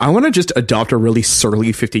like, I want to just adopt a really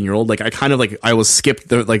surly 15-year-old. Like, I will skip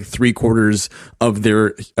the 3/4 of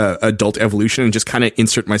their adult evolution and just kind of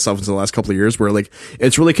insert myself into the last couple of years, where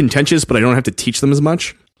it's really contentious, but I don't have to teach them as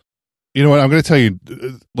much. You know what? I'm going to tell you,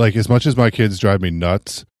 as much as my kids drive me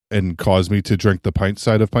nuts and cause me to drink the pint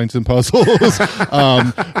side of Pints and Puzzles,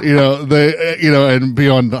 and be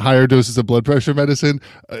on higher doses of blood pressure medicine,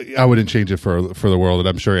 I wouldn't change it for the world. And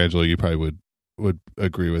I'm sure, Angela, you probably would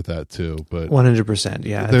agree with that too. But 100%,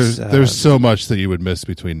 yeah. There's so much that you would miss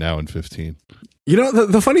between now and 15.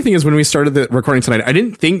 The funny thing is, when we started the recording tonight, I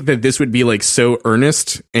didn't think that this would be so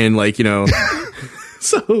earnest and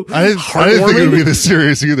So I didn't think it would be this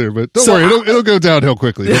serious either, but don't worry, it'll go downhill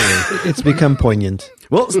quickly. Don't worry. It's become poignant.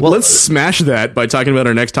 Well, let's smash that by talking about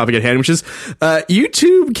our next topic at hand, which is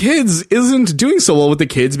YouTube Kids isn't doing so well with the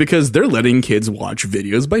kids because they're letting kids watch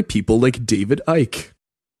videos by people like David Icke.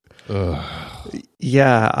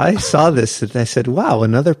 Yeah, I saw this and I said, wow,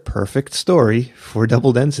 another perfect story for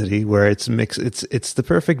Double Density, where it's mixed. It's the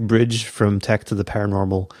perfect bridge from tech to the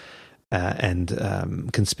paranormal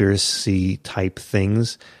and conspiracy type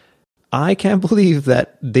things. I can't believe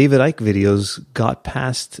that David Icke videos got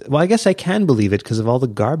past. Well, I guess I can believe it because of all the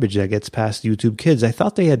garbage that gets past YouTube Kids. I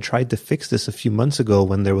thought they had tried to fix this a few months ago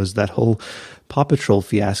when there was that whole Paw Patrol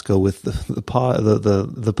fiasco with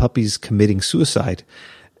the puppies committing suicide,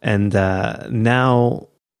 and now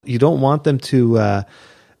you don't want them to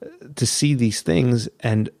see these things.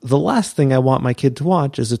 And the last thing I want my kid to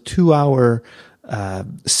watch is a 2-hour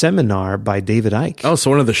seminar by David Icke. Oh, so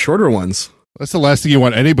one of the shorter ones. That's the last thing you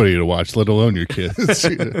want anybody to watch, let alone your kids.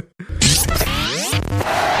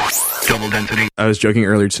 Double Density. I was joking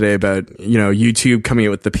earlier today about, YouTube coming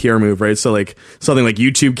out with the PR move, right? So something like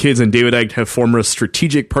YouTube Kids and David Icke have formed a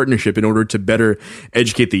strategic partnership in order to better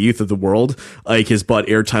educate the youth of the world. Icke has bought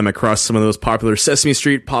airtime across some of those popular Sesame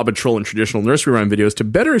Street, Paw Patrol, and traditional nursery rhyme videos to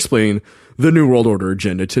better explain the New World Order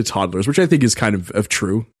agenda to toddlers, which I think is kind of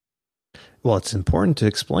true. Well, it's important to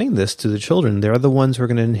explain this to the children. They're the ones who are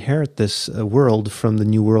going to inherit this world from the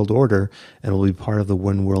New World Order and will be part of the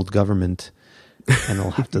one world government, and they'll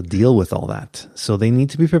have to deal with all that. So they need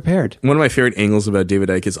to be prepared. One of my favorite angles about David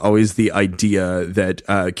Icke is always the idea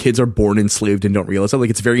that kids are born enslaved and don't realize that.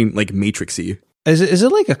 It's very Matrixy. Is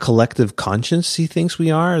it like a collective conscience he thinks we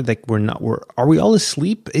are? Like are we all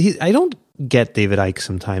asleep? I don't get David Icke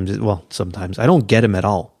sometimes. Well, sometimes I don't get him at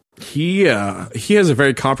all. He has a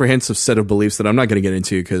very comprehensive set of beliefs that I'm not going to get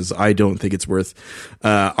into because I don't think it's worth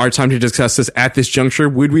our time to discuss this at this juncture.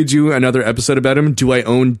 Would we do another episode about him? Do I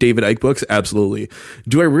own David Icke books? Absolutely.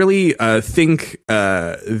 Do I really think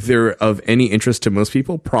they're of any interest to most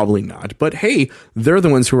people? Probably not. But hey, they're the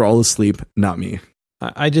ones who are all asleep, not me.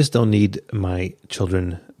 I just don't need my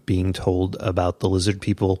children being told about the lizard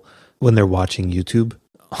people when they're watching YouTube.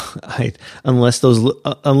 Unless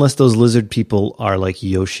those lizard people are like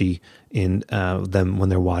Yoshi in them when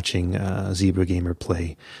they're watching Zebra Gamer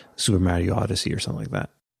play Super Mario Odyssey or something like that.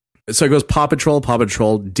 So it goes Paw Patrol,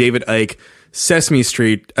 David Icke, Sesame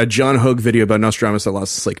Street, a John Hogue video about Nostradamus that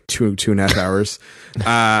lasts 2.5 hours,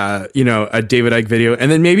 a David Icke video, and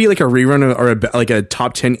then maybe a rerun or a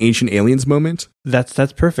top 10 ancient aliens moment.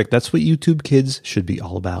 That's perfect. That's what YouTube Kids should be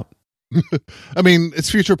all about. I mean, it's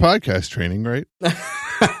future podcast training, right?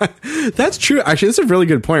 That's true. Actually, that's a really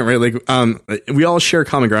good point, right? We all share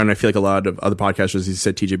common ground. And I feel like a lot of other podcasters, as you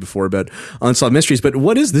said, TJ, before, about unsolved mysteries. But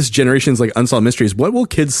what is this generation's unsolved mysteries? What will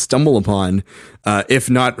kids stumble upon if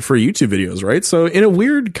not for YouTube videos, right? So in a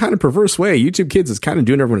weird kind of perverse way, YouTube Kids is kind of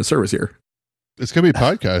doing everyone a service here. It's going to be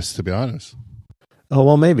podcasts, to be honest. Oh,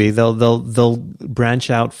 well, maybe they'll branch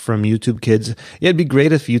out from YouTube Kids. Yeah, it'd be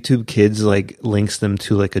great if YouTube Kids links them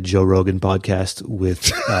to a Joe Rogan podcast with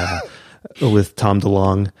with Tom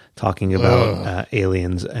DeLonge talking about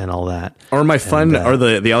aliens and all that. Or my fun, or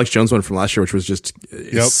the Alex Jones one from last year, which was just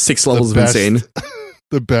 6 levels of insane.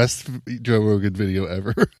 The best Joe Rogan video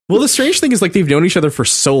ever. Well, the strange thing is, like, they've known each other for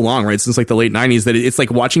so long, right? Since like the late 90s, that it's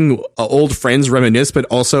like watching old friends reminisce, but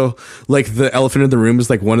also like the elephant in the room is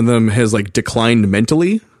like one of them has like declined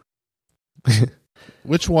mentally.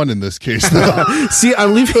 Which one in this case? See,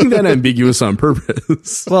 I'm leaving that ambiguous on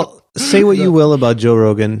purpose. Well, say what you will about Joe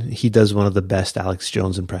Rogan. He does one of the best Alex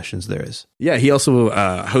Jones impressions there is. Yeah, he also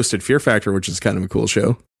hosted Fear Factor, which is kind of a cool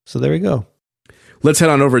show. So there we go. Let's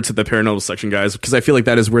head on over to the paranormal section, guys, because I feel like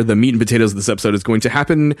that is where the meat and potatoes of this episode is going to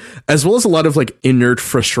happen, as well as a lot of like inert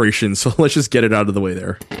frustration. So let's just get it out of the way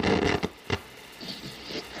there.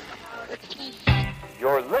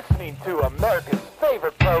 You're listening to America's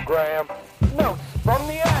favorite program, Notes from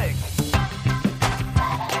the Attic.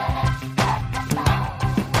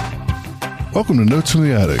 Welcome to Notes from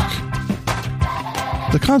the Attic.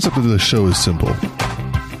 The concept of this show is simple.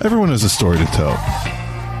 Everyone has a story to tell.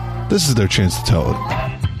 This is their chance to tell it.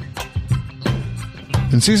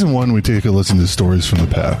 In Season 1, we take a listen to stories from the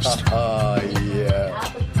past.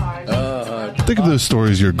 Think of those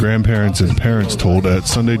stories your grandparents and parents told at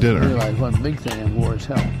Sunday dinner. One big thing in war is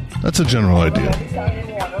hell. That's a general idea.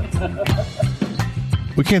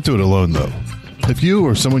 We can't do it alone, though. If you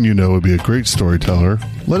or someone you know would be a great storyteller,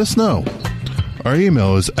 let us know. Our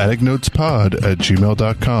email is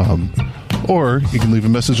atticnotespod@gmail.com, or you can leave a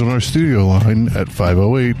message on our studio line at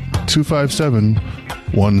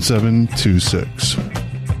 508-257-1726.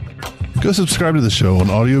 Go subscribe to the show on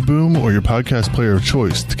Audio Boom or your podcast player of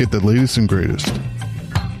choice to get the latest and greatest.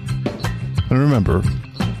 And remember,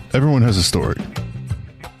 everyone has a story.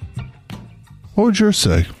 What would yours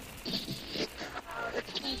say?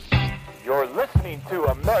 You're listening to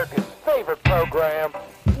America's favorite program,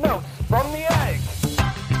 Notes from the Attic.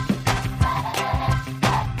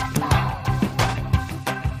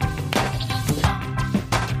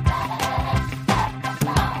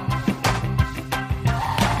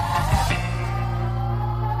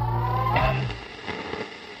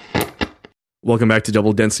 Welcome back to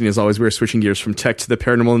Double Density. As always, we're switching gears from tech to the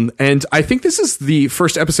paranormal, and I think this is the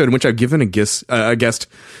first episode in which I've given a guest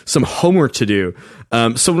some homework to do.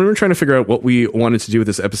 So when we were trying to figure out what we wanted to do with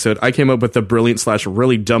this episode, I came up with the brilliant /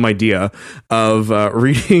 really dumb idea of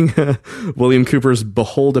reading William Cooper's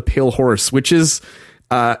Behold a Pale Horse, which is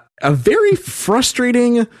a very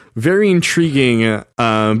frustrating, very intriguing,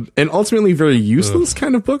 and ultimately very useless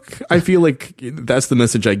kind of book. I feel like that's the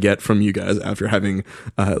message I get from you guys after having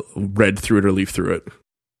read through it or leafed through it.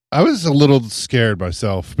 I was a little scared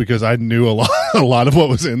myself because I knew a lot of what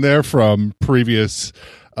was in there from previous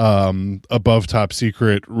above top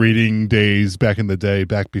secret reading days back in the day,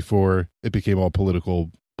 back before it became all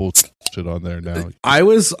political bullshit on there now. I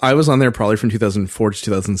was on there probably from 2004 to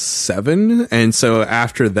 2007, and so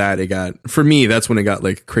after that it got, for me, that's when it got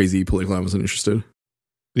like crazy political. I wasn't interested.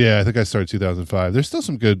 Yeah, I think I started 2005. There's still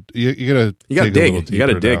some good. You gotta dig. You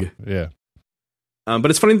gotta dig. Now. Yeah. But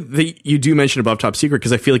it's funny that you do mention Above Top Secret,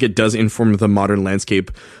 because I feel like it does inform the modern landscape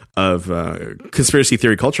of conspiracy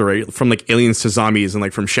theory culture, right? From like aliens to zombies, and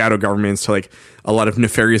like from shadow governments to like a lot of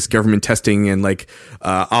nefarious government testing and like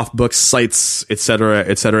off book sites, et cetera,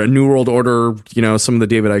 et cetera. New World Order, you know, some of the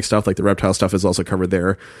David Icke stuff, like the reptile stuff, is also covered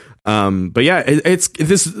there. But yeah,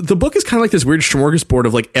 the book is kind of like this weird smorgasbord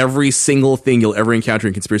of like every single thing you'll ever encounter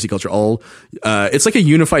in conspiracy culture. All it's like a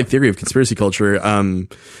unified theory of conspiracy culture.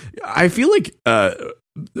 I feel like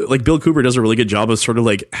Bill Cooper does a really good job of sort of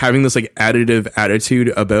like having this like additive attitude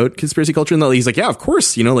about conspiracy culture, and that he's like, yeah, of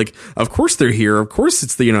course, you know, like of course they're here, of course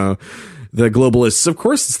it's the, you know, the globalists, of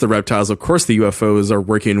course it's the reptiles, of course the UFOs are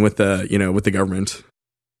working with the, you know, with the government.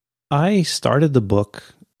 I started the book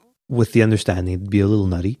with the understanding it'd be a little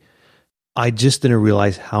nutty. I just didn't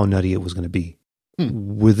realize how nutty it was going to be.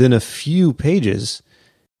 Within a few pages,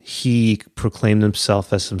 he proclaimed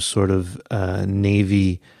himself as some sort of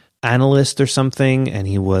Navy analyst or something, and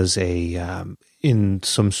he was in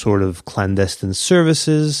some sort of clandestine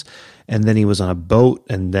services, and then he was on a boat,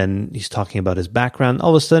 and then he's talking about his background.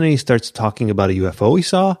 All of a sudden, he starts talking about a UFO he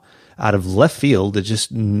saw out of left field.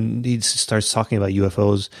 He starts talking about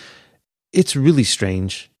UFOs. It's really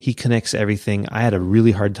strange. He connects everything. I had a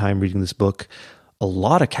really hard time reading this book. A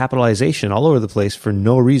lot of capitalization all over the place for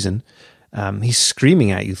no reason. He's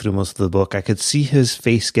screaming at you through most of the book. I could see his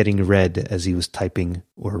face getting red as he was typing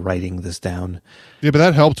or writing this down. Yeah, but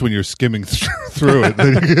that helped when you're skimming through it.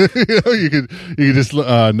 You can just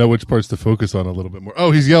know which parts to focus on a little bit more.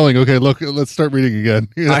 Oh, he's yelling. Okay, look, let's start reading again.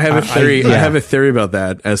 I have a theory. I have a theory about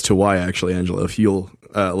that as to why, actually, Angela. If you'll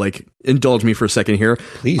like indulge me for a second here,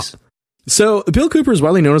 please. So Bill Cooper is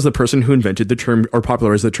widely known as the person who invented the term or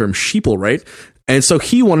popularized the term sheeple, right? And so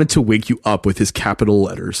he wanted to wake you up with his capital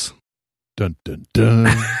letters. Dun, dun, dun.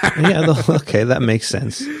 Okay, that makes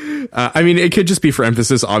sense. I mean, it could just be for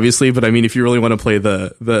emphasis, obviously, but I mean, if you really want to play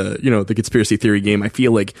the conspiracy theory game, I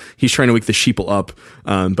feel like he's trying to wake the sheeple up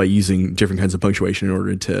by using different kinds of punctuation in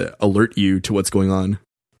order to alert you to what's going on.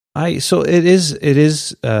 So it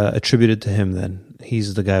is attributed to him then.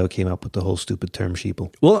 He's the guy who came up with the whole stupid term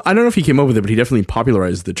sheeple. Well, I don't know if he came up with it, but he definitely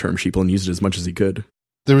popularized the term sheeple and used it as much as he could.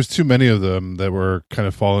 There was too many of them that were kind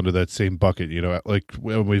of fall into that same bucket. You know, like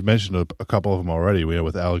we've mentioned a couple of them already. We have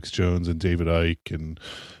with Alex Jones and David Icke and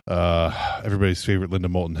everybody's favorite Linda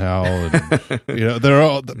Moulton Howe. And, you know, they're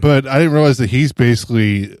all. But I didn't realize that he's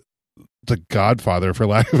basically the godfather, for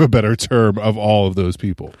lack of a better term, of all of those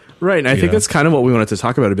people. Right. And I think that's kind of what we wanted to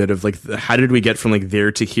talk about a bit of, like, how did we get from like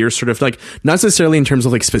there to here, sort of like not necessarily in terms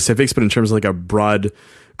of like specifics, but in terms of like a broad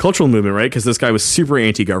cultural movement, right? Because this guy was super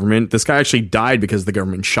anti-government. This guy actually died because the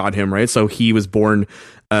government shot him, right? So he was born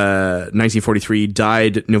 1943,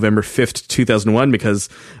 died November 5th, 2001, because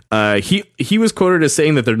he was quoted as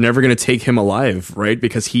saying that they're never going to take him alive, right?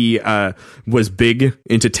 Because he was big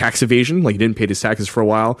into tax evasion, like he didn't pay his taxes for a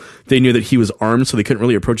while. They knew that he was armed, so they couldn't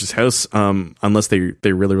really approach his house unless they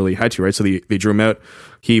really, really had to, right? So they drew him out.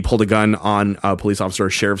 He pulled a gun on a police officer,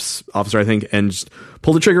 a sheriff's officer, I think, and just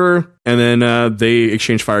pulled the trigger, and then they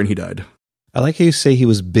exchanged fire, and he died. I like how you say he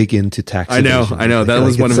was big into tax evasion. I know. That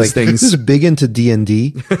was one of his things. He was big into D&D.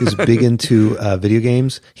 He was big into video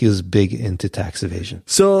games. He was big into tax evasion.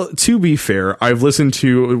 So, to be fair, I've listened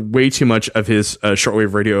to way too much of his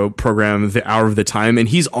shortwave radio program, The Hour of the Time, and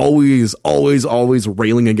he's always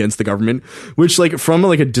railing against the government, which, like, from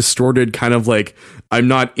like a distorted kind of like, I'm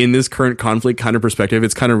not in this current conflict kind of perspective,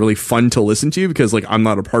 it's kind of really fun to listen to because, like, I'm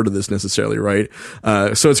not a part of this necessarily, right?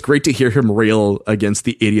 So it's great to hear him rail against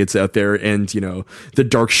the idiots out there and, you know, the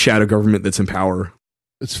dark shadow government that's in power.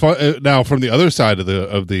 It's fun now from the other side of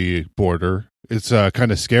the border. It's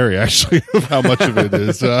kind of scary, actually, of how much of it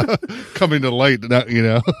is coming to light. You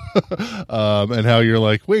know, and how you're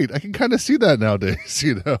like, wait, I can kind of see that nowadays.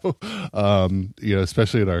 You know,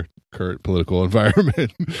 especially in our current political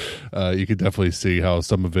environment, you can definitely see how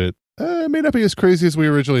some of it may not be as crazy as we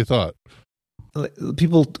originally thought.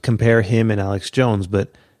 People compare him and Alex Jones,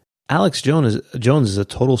 but Alex Jones is a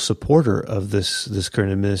total supporter of this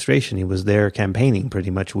current administration. He was there campaigning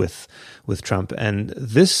pretty much with Trump, and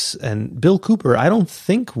Bill Cooper, I don't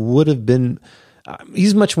think would have been.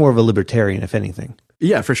 He's much more of a libertarian, if anything.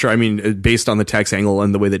 Yeah, for sure. I mean, based on the tax angle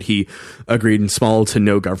and the way that he agreed in small to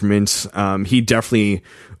no government, he definitely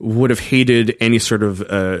would have hated any sort of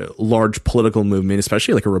large political movement,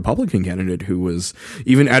 especially like a Republican candidate who was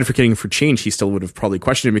even advocating for change. He still would have probably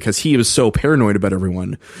questioned it because he was so paranoid about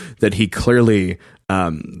everyone that he clearly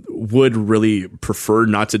would really prefer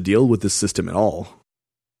not to deal with this system at all.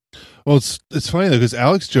 Well, it's funny though, because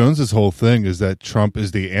Alex Jones's whole thing is that Trump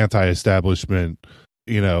is the anti-establishment,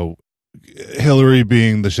 you know, Hillary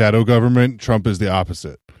being the shadow government, Trump is the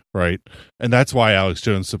opposite, right? And that's why Alex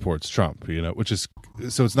Jones supports Trump, you know, which is,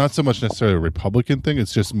 so it's not so much necessarily a Republican thing,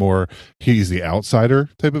 it's just more he's the outsider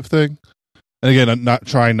type of thing. And again, I'm not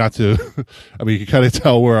trying not to, I mean, you can kind of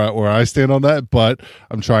tell where I stand on that, but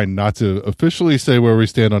I'm trying not to officially say where we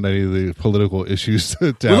stand on any of the political issues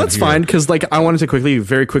down Well, that's here. fine, because like I wanted to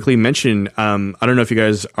very quickly mention, I don't know if you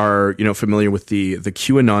guys are, you know, familiar with the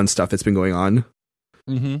QAnon stuff that's been going on.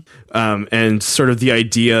 Mm-hmm. And sort of the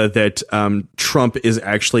idea that Trump is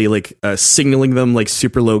actually like signaling them like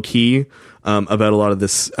super low key about a lot of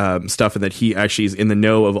this stuff, and that he actually is in the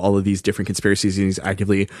know of all of these different conspiracies and he's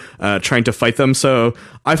actively trying to fight them. So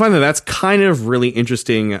I find that that's kind of really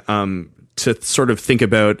interesting to sort of think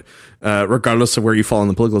about, regardless of where you fall on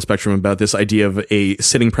the political spectrum, about this idea of a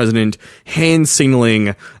sitting president hand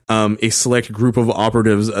signaling a select group of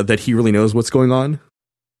operatives that he really knows what's going on.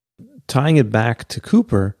 Tying it back to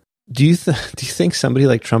Cooper, do you think somebody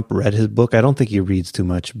like Trump read his book? I don't think he reads too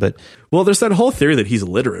much, but well, there's that whole theory that he's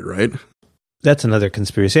illiterate, right? That's another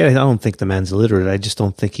conspiracy. I don't think the man's illiterate. I just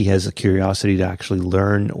don't think he has a curiosity to actually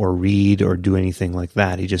learn or read or do anything like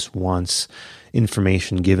that. He just wants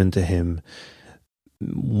information given to him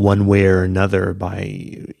one way or another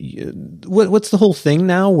by what's the whole thing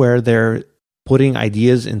now where they're putting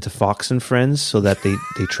ideas into Fox and Friends so that they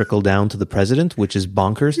trickle down to the president, which is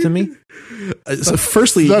bonkers to me. So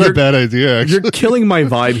firstly, it's not a bad idea, actually. You're killing my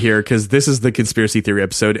vibe here because this is the conspiracy theory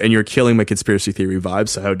episode and you're killing my conspiracy theory vibe.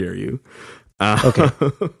 So how dare you? Okay.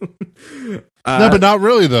 No, but not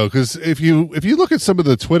really though, because if you look at some of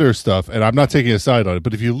the Twitter stuff, and I'm not taking a side on it,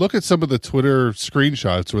 but if you look at some of the Twitter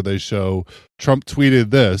screenshots where they show Trump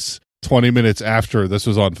tweeted this, 20 minutes after this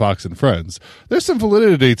was on Fox and Friends. There's some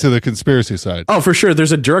validity to the conspiracy side. Oh, for sure.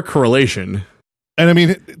 There's a direct correlation. And I mean,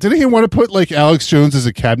 didn't he want to put like Alex Jones as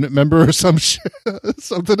a cabinet member or some shit,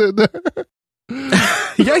 something in there?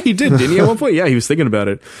 Yeah, he did, didn't he? At one point, yeah, he was thinking about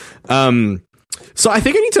it. So I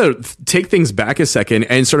think I need to take things back a second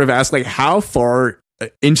and sort of ask, like, how far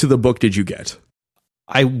into the book did you get?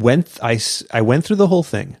 I went through the whole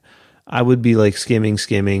thing. I would be like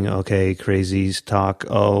skimming. Okay, crazy talk.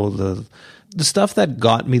 Oh, the stuff that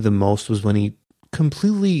got me the most was when he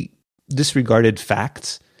completely disregarded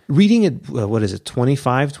facts. Reading it,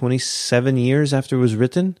 27 years after it was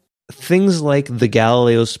written, things like the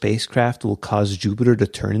Galileo spacecraft will cause Jupiter to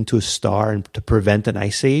turn into a star and to prevent an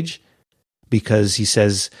ice age, because he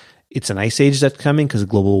says it's an ice age that's coming because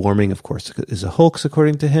global warming, of course, is a hoax,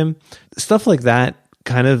 according to him. Stuff like that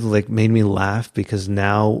kind of like made me laugh, because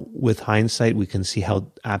now with hindsight, we can see how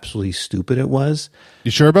absolutely stupid it was.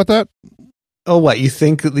 You sure about that? Oh, what you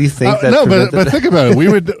think that? No, but think about it.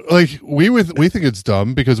 We think it's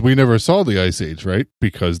dumb because we never saw the ice age, right?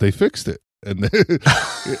 Because they fixed it. And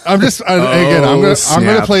I'm going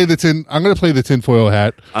to play the tinfoil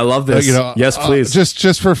hat. I love this. Yes, please.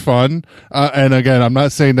 Just for fun. And again, I'm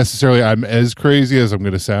not saying necessarily I'm as crazy as I'm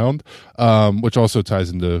going to sound, which also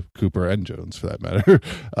ties into Cooper and Jones for that matter.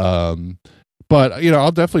 But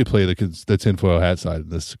I'll definitely play the tinfoil hat side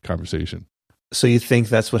of this conversation. So you think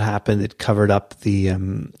that's what happened? It covered up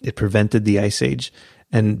it prevented the ice age,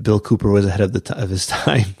 and Bill Cooper was ahead of his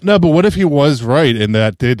time. No, but what if he was right and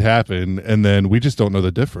that did happen, and then we just don't know the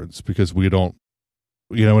difference because we don't,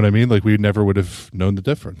 you know what I mean? Like we never would have known the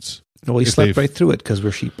difference. Well, we slept right through it because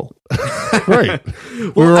we're sheeple. Right.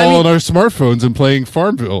 We were all on our smartphones and playing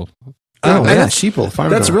Farmville. That's sheeple.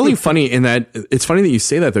 Farmville. That's really funny in that it's funny that you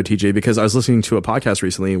say that though, TJ, because I was listening to a podcast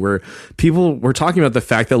recently where people were talking about the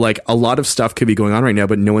fact that like a lot of stuff could be going on right now,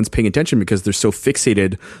 but no one's paying attention because they're so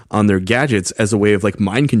fixated on their gadgets as a way of like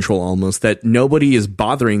mind control almost, that nobody is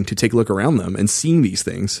bothering to take a look around them and seeing these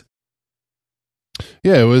things.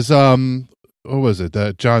 Yeah, it was, what was it?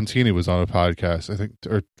 That John Tini was on a podcast, I think,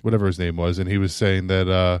 or whatever his name was. And he was saying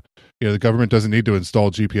that, the government doesn't need to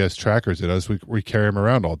install GPS trackers in us. We carry them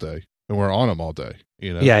around all day. And we're on them all day,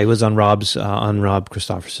 Yeah, he was on Rob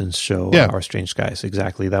Christofferson's show, Our Strange Skies.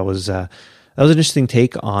 Exactly. That was an interesting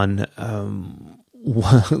take on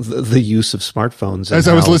the use of smartphones. As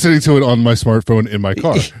I was listening to it on my smartphone in my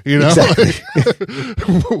car,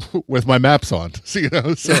 with my maps on, So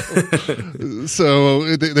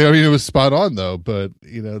it was spot on though. But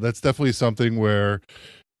that's definitely something where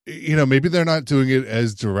maybe they're not doing it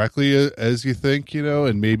as directly as you think,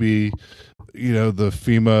 and maybe. The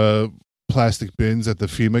FEMA plastic bins at the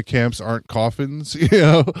FEMA camps aren't coffins,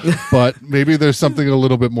 but maybe there's something a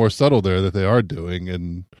little bit more subtle there that they are doing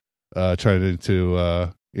and trying to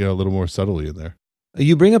a little more subtly in there.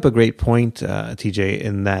 You bring up a great point, TJ,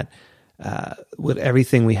 in that with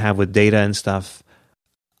everything we have with data and stuff,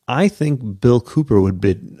 I think Bill Cooper would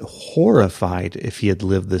be horrified if he had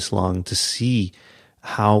lived this long to see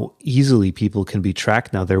how easily people can be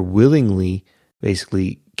tracked now. They're willingly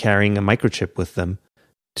basically carrying a microchip with them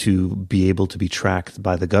to be able to be tracked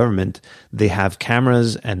by the government. They have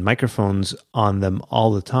cameras and microphones on them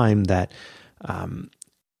all the time that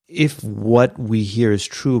if what we hear is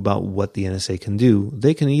true about what the NSA can do,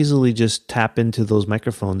 they can easily just tap into those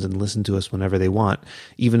microphones and listen to us whenever they want,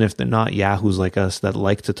 even if they're not yahoos like us that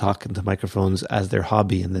like to talk into microphones as their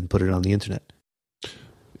hobby and then put it on the internet.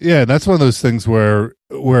 Yeah, that's one of those things where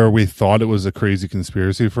we thought it was a crazy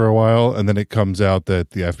conspiracy for a while, and then it comes out that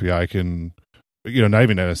the FBI can, not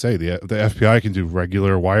even NSA, the FBI can do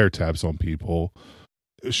regular wiretaps on people,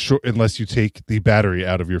 unless you take the battery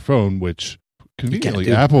out of your phone, which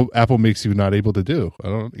conveniently Apple makes you not able to do. I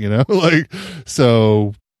don't,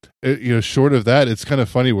 so. Short of that, it's kind of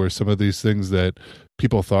funny where some of these things that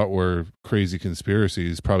people thought were crazy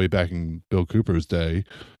conspiracies, probably back in Bill Cooper's day,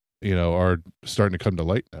 are starting to come to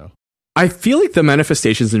light now. I feel like the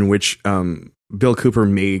manifestations in which Bill Cooper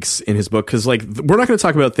makes in his book, because like we're not going to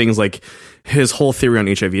talk about things like his whole theory on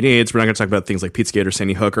HIV and AIDS. We're not going to talk about things like Pizzagate or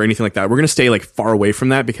Sandy Hook or anything like that. We're going to stay like far away from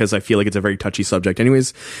that because I feel like it's a very touchy subject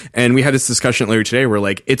anyways. And we had this discussion earlier today where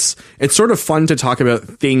like it's sort of fun to talk about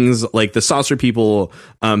things like the saucer people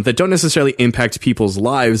that don't necessarily impact people's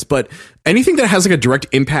lives, but anything that has like a direct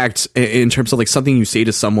impact in terms of like something you say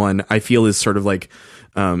to someone, I feel is sort of like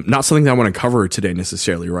not something that I want to cover today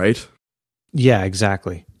necessarily, right? Yeah,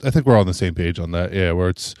 exactly. I think we're all on the same page on that. Yeah, where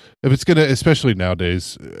if it's gonna, especially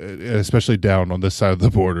nowadays, especially down on this side of the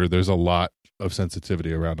border, there's a lot of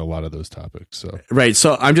sensitivity around a lot of those topics. So Right.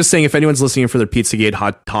 So I'm just saying, if anyone's listening for their Pizzagate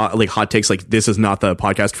hot takes, like, this is not the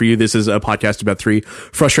podcast for you. This is a podcast about three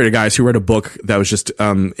frustrated guys who read a book that was just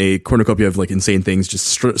a cornucopia of like insane things just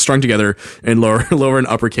strung together in lower and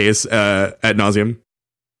uppercase ad nauseum.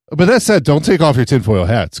 But that said, don't take off your tinfoil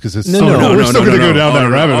hats because it's No, still, no, we're still going to go down that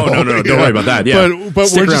rabbit hole. No, don't worry about that. Yeah, but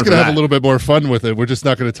Stick we're just around going for to have that. a little bit more fun with it. We're just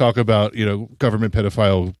not going to talk about government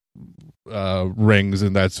pedophile rings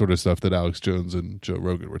and that sort of stuff that Alex Jones and Joe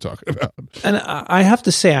Rogan were talking about. And I have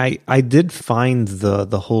to say, I did find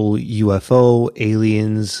the whole UFO,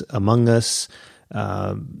 aliens, Among Us,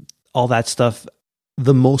 all that stuff,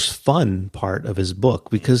 the most fun part of his book,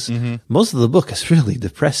 because most of the book is really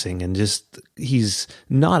depressing and just, he's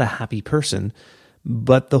not a happy person.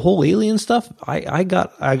 But the whole alien stuff, I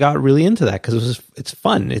got really into that because it's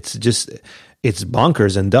fun. It's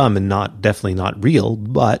bonkers and dumb and definitely not real,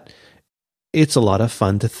 but it's a lot of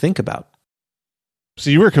fun to think about. So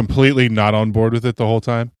you were completely not on board with it the whole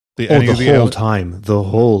time? The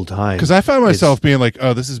whole time. Because I found myself being like,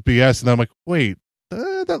 oh, this is BS. And then I'm like, wait,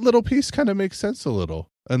 that little piece kind of makes sense a little.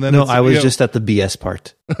 And then I was just at the BS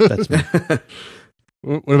part. That's me.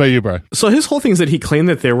 What about you, Brian? So his whole thing is that he claimed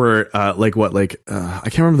that there were I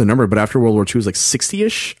can't remember the number, but after World War II it was like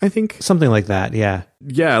 60-ish, I think. Something like that, yeah.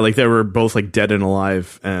 Yeah, like they were both like dead and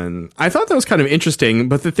alive. And I thought that was kind of interesting.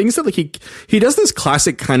 But the things that like he does this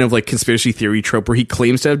classic kind of like conspiracy theory trope where he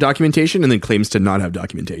claims to have documentation and then claims to not have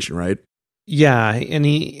documentation, right? Yeah, and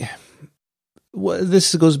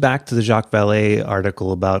this goes back to the Jacques Vallée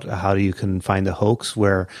article about how you can find a hoax,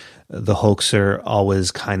 where the hoaxer always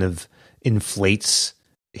kind of inflates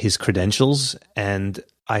his credentials, and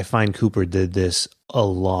I find Cooper did this a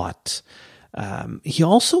lot. He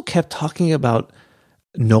also kept talking about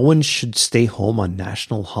no one should stay home on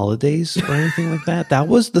national holidays or anything like that. That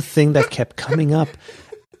was the thing that kept coming up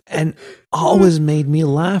and always made me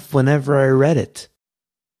laugh whenever I read it.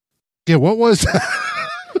 Yeah, what was that?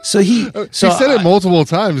 So he said it multiple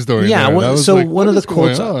times during there. One of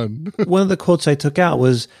the quotes I took out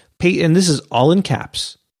was, and this is all in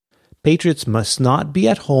caps, "Patriots must not be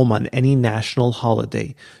at home on any national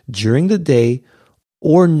holiday during the day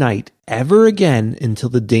or night ever again until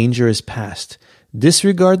the danger is past.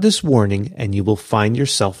 Disregard this warning and you will find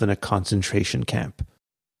yourself in a concentration camp."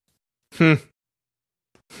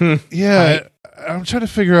 Yeah, I'm trying to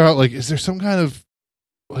figure out, like, is there some kind of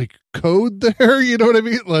like code there? You know what I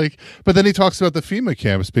mean? Like, but then he talks about the FEMA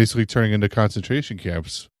camps basically turning into concentration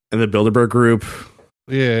camps. And the Bilderberg group.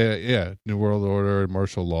 Yeah. New World Order,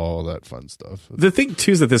 martial law, all that fun stuff. The thing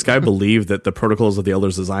too is that this guy believed that the Protocols of the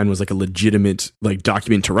Elders Design was like a legitimate like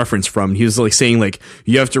document to reference from. He was like saying like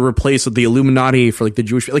you have to replace the Illuminati for like the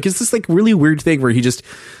Jewish. Like it's this like really weird thing where he just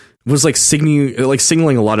was like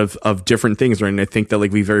signaling a lot of different things, right? And I think that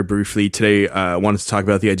like we very briefly today wanted to talk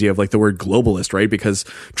about the idea of like the word globalist, right? Because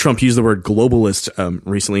Trump used the word globalist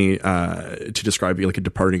recently to describe like a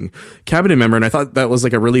departing cabinet member, and I thought that was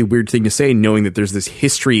like a really weird thing to say, knowing that there's this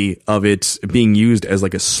history of it being used as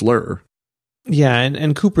like a slur. Yeah,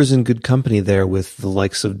 and Cooper's in good company there with the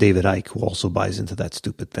likes of David Icke, who also buys into that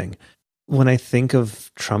stupid thing. When I think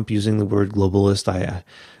of Trump using the word globalist,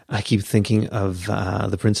 I keep thinking of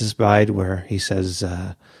The Princess Bride, where he says,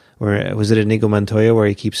 where was it Inigo Montoya, where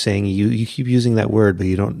he keeps saying, you keep using that word,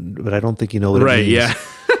 but I don't think you know what it means. Yeah.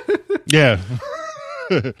 Yeah.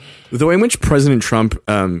 The way in which President Trump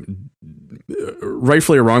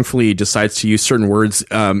rightfully or wrongfully decides to use certain words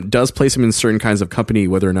does place him in certain kinds of company,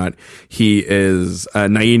 whether or not he is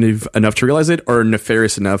naive enough to realize it or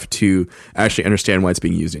nefarious enough to actually understand why it's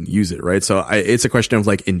being used and use it, right? So it's a question of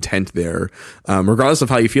like intent there. Regardless of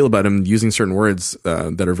how you feel about him, using certain words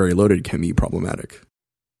that are very loaded can be problematic.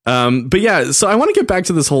 But yeah, so I want to get back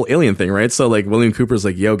to this whole alien thing, right? So like William Cooper's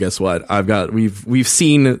like, yo, guess what? We've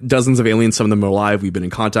seen dozens of aliens. Some of them are alive. We've been in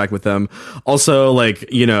contact with them. Also, like,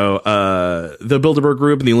 the Bilderberg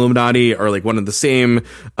group and the Illuminati are like one and the same.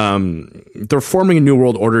 They're forming a new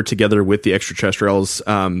world order together with the extraterrestrials.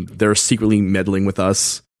 They're secretly meddling with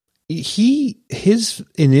us. His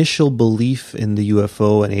initial belief in the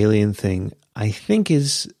UFO and alien thing, I think,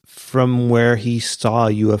 is from where he saw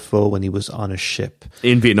a UFO when he was on a ship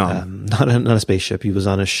in Vietnam. Not a spaceship. He was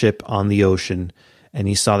on a ship on the ocean, and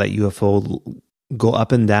he saw that UFO go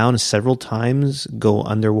up and down several times, go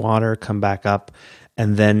underwater, come back up,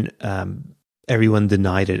 and then everyone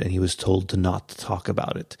denied it, and he was told to not talk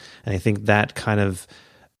about it. And I think that kind of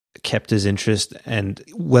kept his interest. And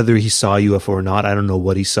whether he saw a UFO or not, I don't know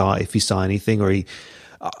what he saw, if he saw anything, or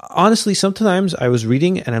Honestly, sometimes I was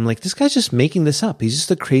reading and I'm like, this guy's just making this up. He's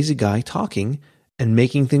just a crazy guy talking and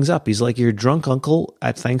making things up. He's like your drunk uncle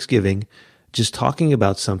at Thanksgiving, just talking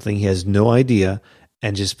about something he has no idea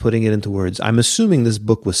and just putting it into words. I'm assuming this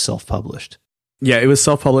book was self-published. Yeah, it was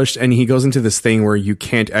self-published, and he goes into this thing where you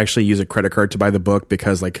can't actually use a credit card to buy the book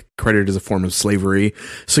because like credit is a form of slavery.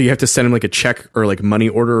 So you have to send him like a check or like money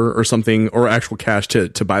order or something or actual cash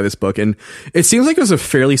to buy this book. And it seems like it was a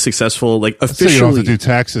fairly successful, like officially. So you don't have to do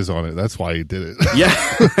taxes on it. That's why he did it.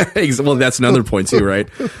 Yeah. Well, that's another point too, right?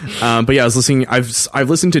 But yeah, I was listening. I've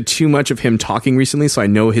listened to too much of him talking recently, so I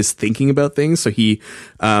know his thinking about things. So he,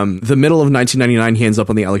 the middle of 1999, he ends up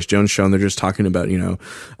on the Alex Jones show, and they're just talking about,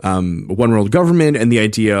 one world government and the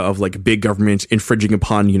idea of like big government infringing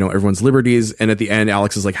upon, everyone's liberties. And at the end,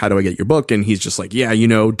 Alex is like, how do I get your book? And he's just like, yeah,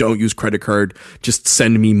 don't use credit card, just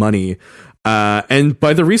send me money. And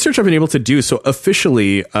by the research I've been able to do, so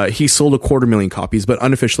officially, he sold 250,000 copies, but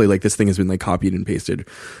unofficially, like this thing has been like copied and pasted,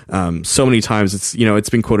 so many times. It's, it's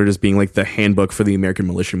been quoted as being like the handbook for the American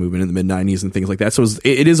militia movement in the mid 90s and things like that. So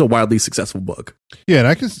it is a wildly successful book. Yeah. And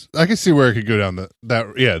I can see where it could go down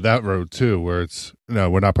that road too, where it's, no,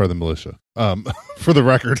 we're not part of the militia. For the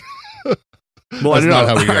record. Well, I don't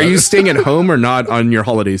know. Are you staying at home or not on your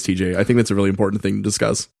holidays, TJ? I think that's a really important thing to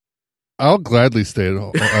discuss. I'll gladly stay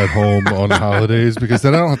at home on the holidays because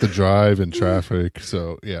then I don't have to drive in traffic.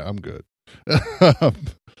 So yeah, I'm good.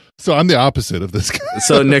 So I'm the opposite of this guy.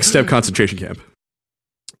 So next step, concentration camp.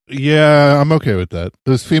 Yeah, I'm okay with that.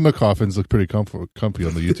 Those FEMA coffins look pretty comfy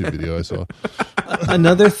on the YouTube video I saw.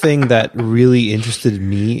 Another thing that really interested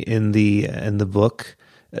me in the book,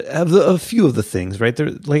 a few of the things, right there,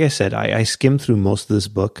 like I said, I skimmed through most of this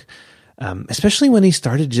book, especially when he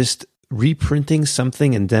started just reprinting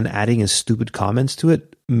something and then adding his stupid comments to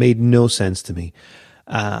it. Made no sense to me.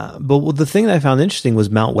 But the thing that I found interesting was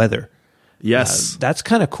Mount Weather. Yes, that's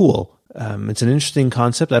kind of cool. It's an interesting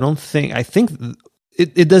concept. I think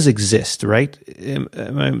it does exist, right?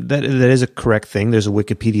 That is a correct thing. There's a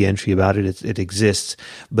Wikipedia entry about it. It exists,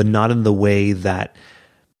 but not in the way that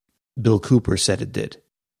Bill Cooper said it did.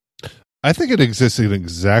 I think it exists in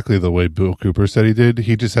exactly the way Bill Cooper said he did.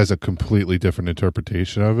 He just has a completely different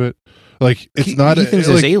interpretation of it. Like it's not. He thinks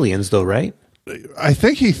there's aliens, though, right? I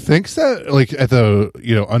think he thinks that, like at the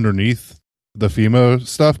underneath the FEMA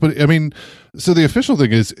stuff. But I mean, so the official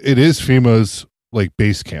thing is it is FEMA's like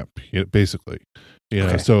base camp, basically.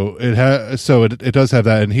 Okay. So it does have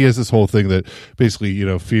that, and he has this whole thing that basically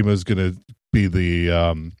FEMA's going to be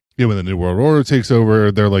the when the New World Order takes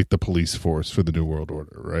over, they're like the police force for the New World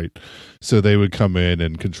Order, right? So they would come in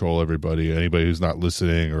and control everybody who's not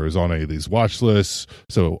listening or is on any of these watch lists.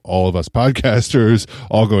 So all of us podcasters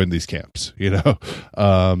all go in these camps,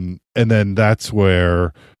 and then that's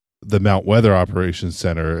where the Mount Weather Operations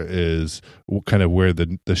Center is kind of where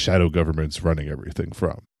the shadow government's running everything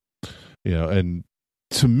from, and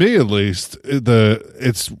to me at least, you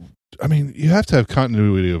have to have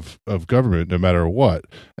continuity of government no matter what.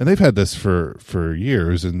 And they've had this for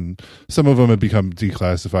years, and some of them have become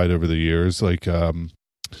declassified over the years. Like, what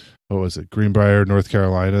was it? Greenbrier, North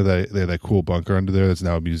Carolina. They had that cool bunker under there that's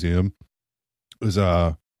now a museum. It was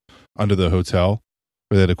under the hotel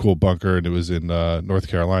where they had a cool bunker, and it was in North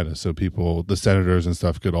Carolina. So the senators and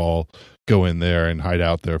stuff could all go in there and hide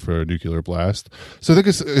out there for a nuclear blast. So I think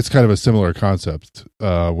it's kind of a similar concept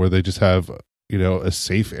where they just have a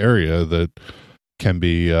safe area that can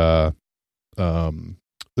be they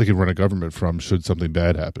can run a government from should something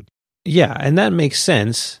bad happen. Yeah, and that makes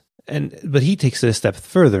sense. But he takes it a step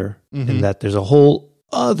further in that there's a whole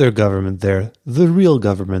other government there, the real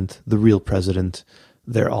government, the real president.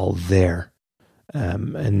 They're all there,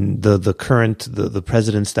 and the current the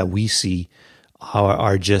presidents that we see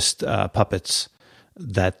are just puppets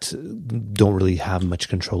that don't really have much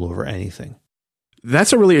control over anything.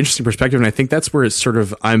 That's a really interesting perspective, and I think that's where it's sort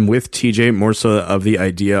of, I'm with TJ more so of the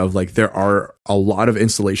idea of like there are a lot of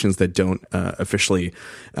installations that don't officially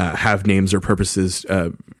have names or purposes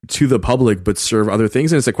to the public, but serve other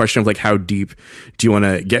things. And it's a question of like, how deep do you want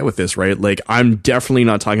to get with this, right? Like, I'm definitely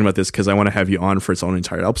not talking about this because I want to have you on for its own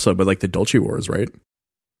entire episode, but like the Dolce Wars, right?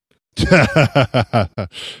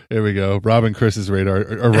 Here we go. Robin Chris's radar,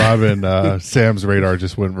 or Robin Sam's radar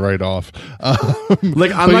just went right off.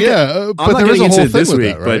 Like I'm not getting into it this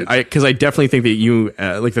week, right? But because I definitely think that you,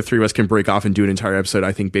 like the three of us, can break off and do an entire episode.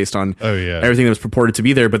 I think based on everything that was purported to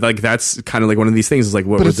be there, but like that's kind of like one of these things. Is like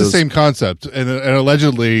what? But it's the same concept, and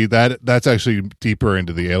allegedly that's actually deeper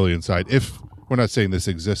into the alien side. If we're not saying this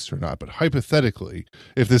exists or not, but hypothetically,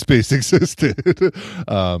 if this base existed,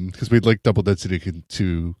 because we'd like Double Density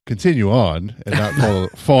to continue on and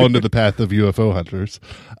not fall into the path of UFO hunters.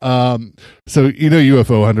 So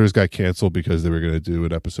UFO hunters got canceled because they were going to do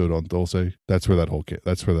an episode on Dulce. That's where that whole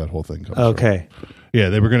thing comes from. Okay. Yeah,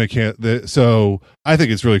 they were going to so I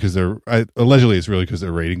think it's really because allegedly it's really because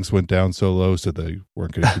their ratings went down so low, so they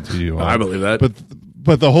weren't going to continue on. I believe that.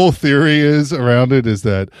 But the whole theory is around it is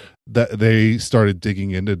that they started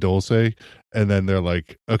digging into Dulce, and then they're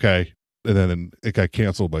like, okay, and then it got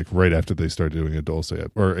canceled like right after they started doing a Dulce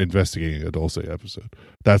or investigating a Dulce episode.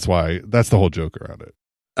 That's the whole joke around it.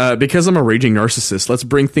 Because I'm a raging narcissist, let's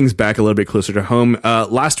bring things back a little bit closer to home.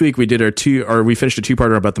 Last week we did we finished a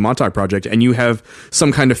 2-parter about the Montauk Project, and you have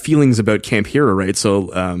some kind of feelings about Camp Hero, right? So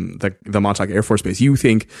the Montauk Air Force Base, you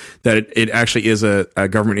think that it actually is a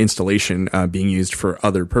government installation being used for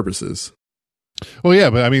other purposes. Well, yeah,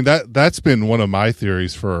 but I mean that's been one of my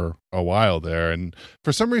theories for a while there, and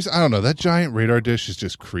for some reason, I don't know, that giant radar dish is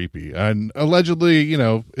just creepy. And allegedly,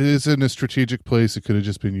 it is in a strategic place. It could have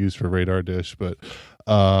just been used for radar dish, but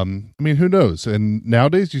I mean, who knows? And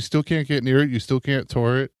nowadays, you still can't get near it. You still can't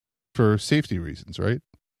tour it for safety reasons, right?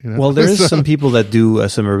 Well, there is some people that do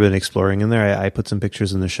some urban exploring in there. I put some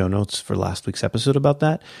pictures in the show notes for last week's episode about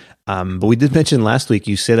that. But we did mention last week,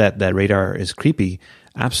 you said that radar is creepy.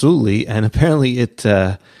 Absolutely. And apparently it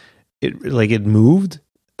moved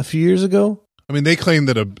a few years ago. I mean, they claim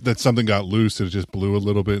that something got loose and it just blew a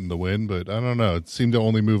little bit in the wind, but I don't know. It seemed to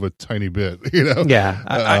only move a tiny bit, Yeah,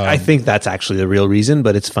 I think that's actually the real reason,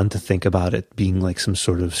 but it's fun to think about it being like some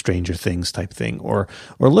sort of Stranger Things type thing. Or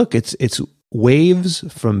look, it's waves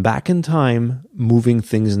from back in time moving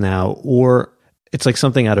things now, or it's like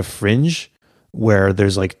something out of Fringe where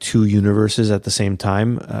there's like 2 universes at the same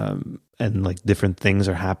time, and like different things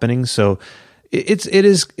are happening. So it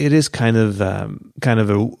is kind of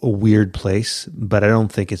a weird place, but I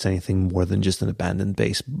don't think it's anything more than just an abandoned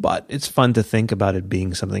base. But it's fun to think about it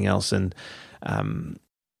being something else, and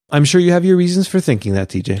I'm sure you have your reasons for thinking that,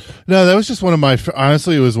 TJ. No, that was just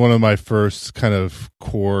honestly, it was one of my first kind of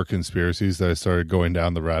core conspiracies that I started going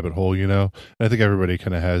down the rabbit hole. And I think everybody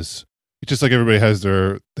kind of has. Just like everybody has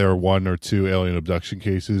their 1 or 2 alien abduction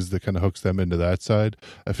cases that kind of hooks them into that side.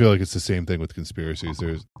 I feel like it's the same thing with conspiracies.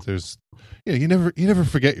 There's you never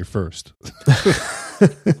forget your first.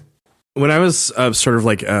 When I was sort of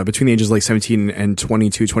like between the ages of like 17 and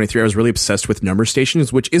 22, 23, I was really obsessed with number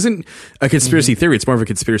stations, which isn't a conspiracy theory. It's more of a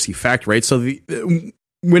conspiracy fact, right? So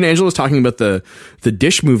when Angela was talking about the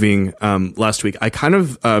dish moving last week, I kind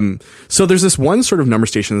of so there's this one sort of number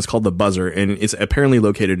station that's called the Buzzer, and it's apparently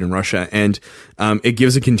located in Russia, and it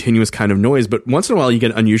gives a continuous kind of noise, but once in a while you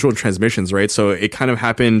get unusual transmissions, right? So it kind of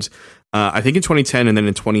happened I think in 2010 and then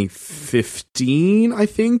in 2015, I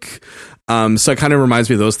think. So it kind of reminds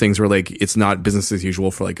me of those things where like it's not business as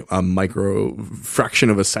usual for like a micro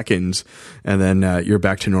fraction of a second, and then you're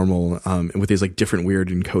back to normal with these like different weird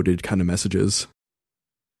encoded kind of messages.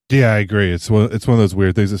 Yeah, I agree. It's one of those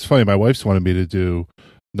weird things. It's funny. My wife's wanted me to do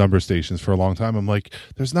number stations for a long time. I'm like,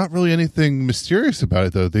 there's not really anything mysterious about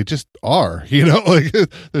it, though. They just are, like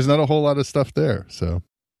there's not a whole lot of stuff there. So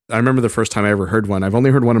I remember the first time I ever heard one. I've only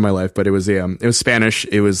heard one in my life, but it was Spanish.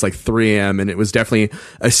 It was like 3 a.m. and it was definitely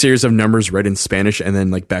a series of numbers read in Spanish and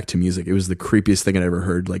then like back to music. It was the creepiest thing I'd ever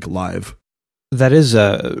heard, like live. That is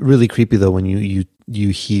really creepy though when you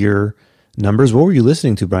hear numbers. What were you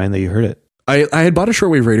listening to, Brian, that you heard it? I had bought a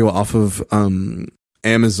shortwave radio off of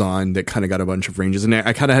Amazon that kind of got a bunch of ranges, and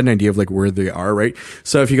I kind of had an idea of like where they are, right?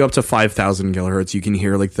 So if you go up to 5,000 kilohertz, you can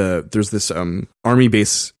hear like there's this army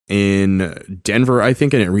base in Denver, I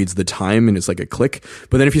think, and it reads the time and it's like a click.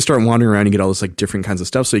 But then if you start wandering around, you get all this like different kinds of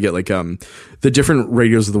stuff. So you get like the different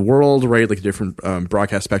radios of the world, right? Like different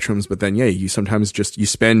broadcast spectrums. But then you sometimes you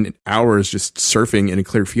spend hours just surfing in a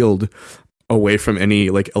clear field away from any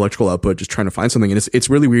like electrical output, just trying to find something. And it's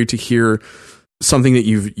really weird to hear something that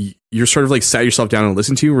you're sort of like sat yourself down and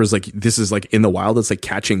listened to, whereas like this is like in the wild, it's like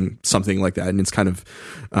catching something like that. And it's kind of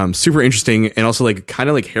super interesting and also like kind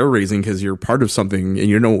of like hair raising because you're part of something and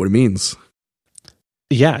you don't know what it means.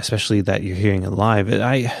 Yeah, especially that you're hearing it live.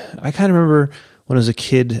 I kind of remember when I was a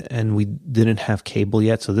kid and we didn't have cable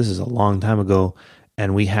yet. So this is a long time ago.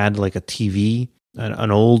 And we had like a TV,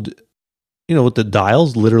 an old, with the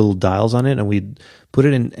dials, literal dials on it, and we'd put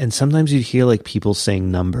it in, and sometimes you'd hear like people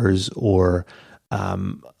saying numbers or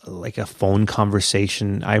like a phone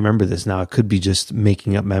conversation. I remember this now. It could be just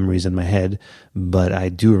making up memories in my head, but I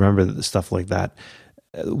do remember the stuff like that,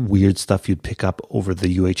 weird stuff you'd pick up over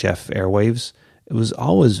the UHF airwaves. It was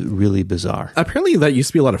always really bizarre. Apparently, that used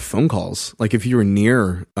to be a lot of phone calls. Like if you were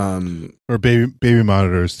near, Or baby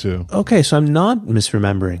monitors too. Okay, so I'm not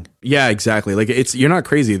misremembering. yeah, exactly. Like you're not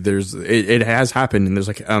crazy. It has happened, and there's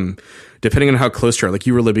like depending on how close you are. Like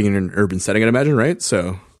you were living in an urban setting, I'd imagine, right?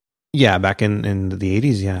 So Yeah, back in the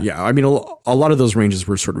 80s, yeah. yeah, I mean, a lot of those ranges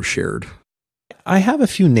were sort of shared. I have a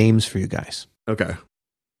few names for you guys. Okay.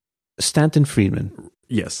 Stanton Friedman,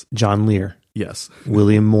 Yes. John Lear, Yes.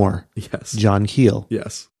 William Moore, Yes. John Keel,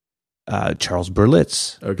 Yes. Charles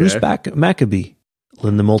Berlitz, Okay. Bruce Maccabee,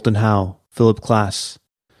 Linda Moulton Howe, Philip Glass,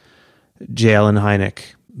 J. Allen Hynek.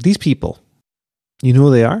 These people, you know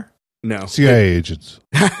who they are? No. CIA agents.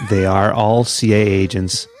 They are all CIA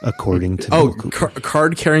agents, according to Bill Cooper.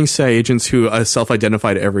 Card-carrying CIA agents who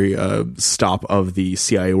self-identified every stop of the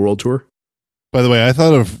CIA World Tour. By the way, I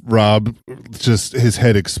thought of Rob, just his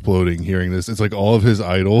head exploding hearing this. It's like all of his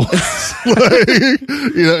idols, like,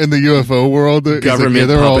 in the UFO world, it's Government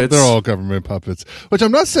like, puppets. they're all government puppets. Which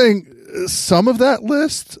I'm not saying some of that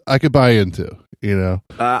list I could buy into.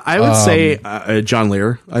 I would say John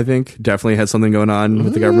Lear, I think, definitely had something going on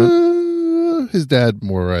with the government. His dad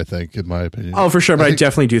more, I think, in my opinion. Oh, for sure. But I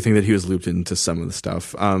definitely do think that he was looped into some of the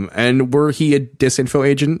stuff. And were he a disinfo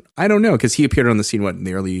agent? I don't know, because he appeared on the scene, in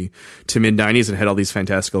the early to mid 90s and had all these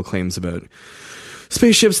fantastical claims about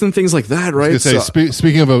spaceships and things like that, right? I was gonna say,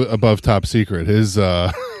 speaking of above top secret, his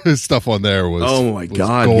his stuff on there was oh my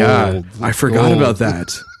God, gold. yeah. I forgot about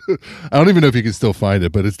that. I don't even know if you can still find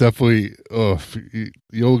it, but it's definitely,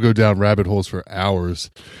 you'll go down rabbit holes for hours.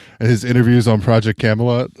 And his interviews on Project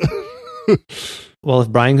Camelot. Well, if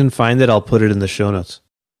Brian can find it, I'll put it in the show notes.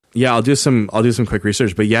 Yeah, I'll do some quick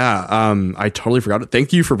research. But yeah, I totally forgot it.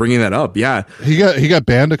 Thank you for bringing that up. Yeah. He got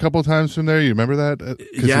banned a couple of times from there. You remember that? 'Cause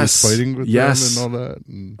he was fighting with them and all that.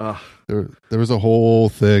 And there was a whole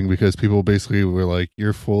thing because people basically were like,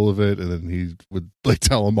 "You're full of it," and then he would like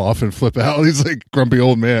tell them off and flip out. He's like grumpy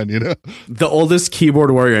old man, The oldest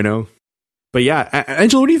keyboard warrior I know. But yeah,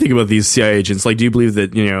 Angela, what do you think about these CIA agents? Like, do you believe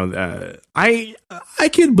that, I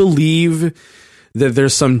could believe that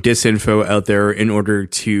there's some disinfo out there in order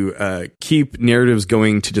to keep narratives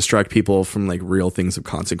going to distract people from like real things of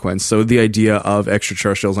consequence. So the idea of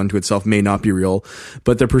extraterrestrials unto itself may not be real,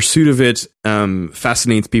 but the pursuit of it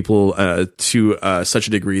fascinates people to such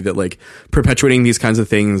a degree that like perpetuating these kinds of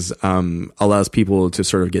things allows people to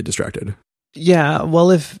sort of get distracted. Yeah,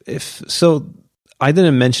 well, if so, I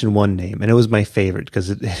didn't mention one name, and it was my favorite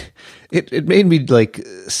because it made me like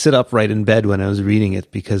sit upright in bed when I was reading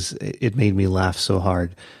it because it made me laugh so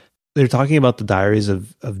hard. They're talking about the diaries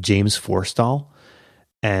of James Forstall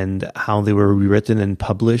and how they were rewritten and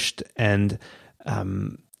published, and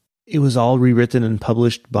it was all rewritten and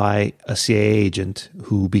published by a CIA agent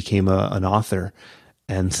who became an author.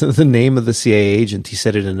 And so the name of the CIA agent, he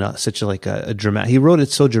said it in such a dramatic. He wrote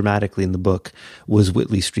it so dramatically in the book, was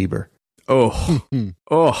Whitley Strieber. Oh.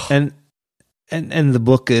 And the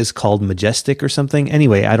book is called Majestic or something.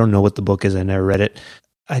 Anyway, I don't know what the book is. I never read it.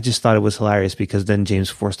 I just thought it was hilarious because then James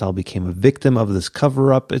Forstall became a victim of this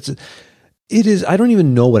cover up. It is. I don't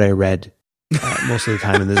even know what I read most of the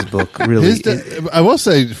time in this book. Really, I will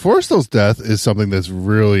say Forstall's death is something that's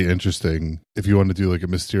really interesting. If you want to do like a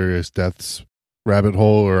mysterious deaths rabbit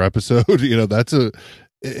hole or episode,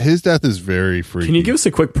 his death is very freaky. Can you give us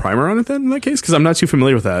a quick primer on it then in that case? Because I'm not too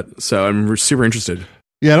familiar with that. So I'm super interested.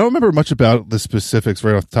 Yeah, I don't remember much about the specifics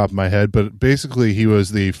right off the top of my head, but basically he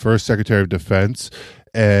was the first Secretary of Defense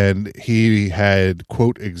and he had,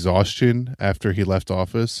 quote, exhaustion after he left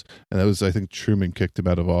office. And that was, I think, Truman kicked him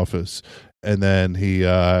out of office. And then he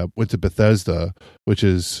went to Bethesda, which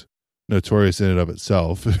is notorious in and of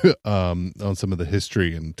itself, on some of the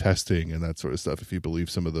history and testing and that sort of stuff, if you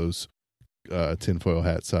believe some of those tinfoil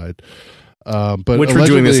hat side. But which we're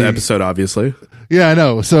doing this episode, obviously. Yeah, I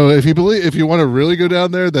know. So if you want to really go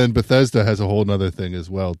down there, then Bethesda has a whole nother thing as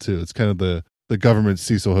well too. It's kind of the government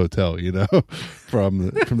Cecil Hotel, from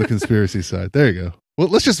the conspiracy side. There you go. Well,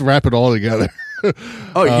 let's just wrap it all together.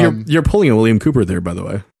 Oh, you're pulling a William Cooper there, by the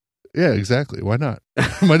way. Yeah, exactly. Why not?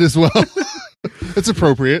 Might as well. It's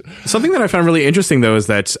appropriate. Something that I found really interesting, though, is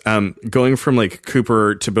that going from like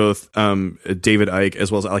Cooper to both David Icke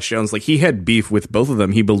as well as Alex Jones, like he had beef with both of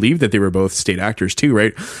them. He believed that they were both state actors too,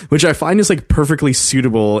 right? Which I find is like perfectly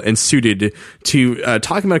suitable and suited to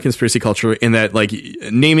talking about conspiracy culture in that like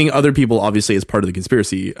naming other people obviously as part of the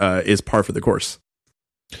conspiracy is par for the course.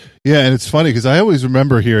 Yeah, and it's funny because I always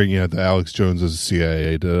remember hearing, that Alex Jones was a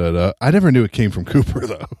CIA. I never knew it came from Cooper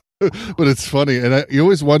though. But it's funny, and you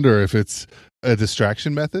always wonder if it's a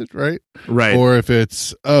distraction method, right? Right. Or if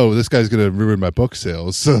it's, oh, this guy's going to ruin my book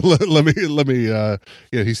sales, so let me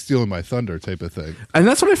he's stealing my thunder type of thing. And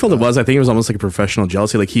that's what I felt it was. I think it was almost like a professional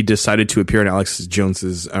jealousy. Like he decided to appear on Alex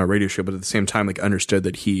Jones's radio show, but at the same time, like understood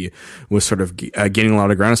that he was sort of gaining a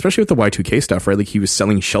lot of ground, especially with the Y2K stuff, right? Like he was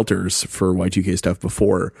selling shelters for Y2K stuff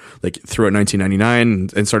before, like throughout 1999,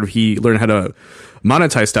 and sort of he learned how to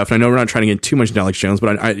monetize stuff. And I know we're not trying to get too much into Alex Jones,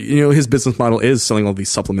 but his business model is selling all these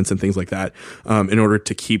supplements and things like that in order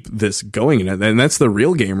to keep this going. And that's the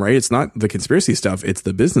real game, right? It's not the conspiracy stuff. It's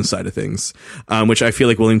the business side of things, which I feel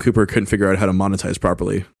like William Cooper couldn't figure out how to monetize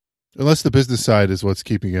properly. Unless the business side is what's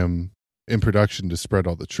keeping him in production to spread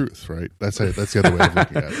all the truth, right? That's the other way of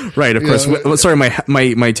looking at it. Right, of course. Sorry,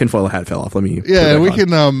 my tinfoil hat fell off. Let me. Yeah, we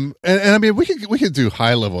can. And I mean, we can do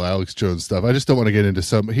high level Alex Jones stuff. I just don't want to get into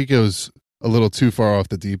some. He goes a little too far off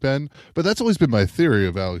the deep end, but that's always been my theory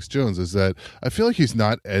of Alex Jones, is that I feel like he's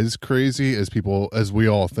not as crazy as we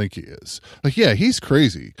all think he is. Like, yeah, he's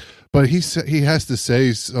crazy, but he has to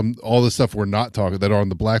say all the stuff we're not talking that are on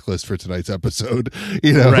the blacklist for tonight's episode.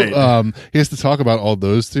 Right. He has to talk about all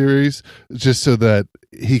those theories just so that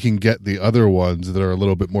he can get the other ones that are a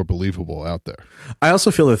little bit more believable out there. I also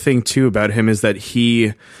feel the thing too about him is that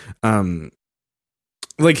he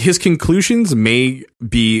like his conclusions may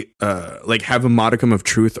be like have a modicum of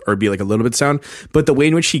truth or be like a little bit sound, but the way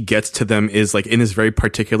in which he gets to them is like in this very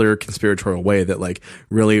particular conspiratorial way that like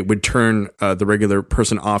really would turn the regular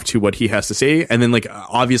person off to what he has to say, and then like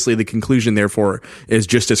obviously the conclusion therefore is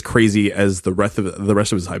just as crazy as the rest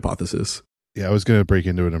of his hypothesis. Yeah, I was going to break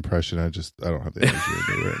into an impression. I don't have the energy to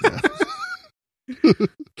do it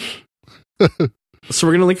right now. So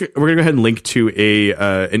we're gonna go ahead and link to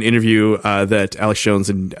an interview that Alex Jones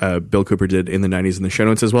and Bill Cooper did in the 90s in the show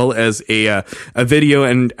notes, as well as a video.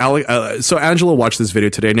 And so Angela watched this video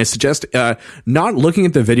today, and I suggest not looking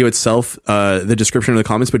at the video itself, the description of the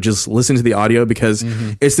comments, but just listen to the audio, because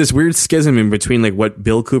it's this weird schism in between like what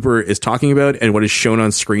Bill Cooper is talking about and what is shown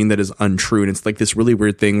on screen that is untrue. And it's like this really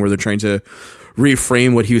weird thing where they're trying to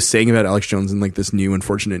reframe what he was saying about Alex Jones in like this new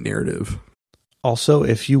unfortunate narrative. Also,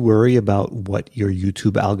 if you worry about what your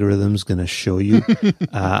YouTube algorithm's going to show you,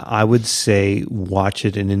 I would say watch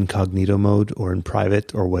it in incognito mode or in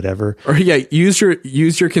private or whatever. Or use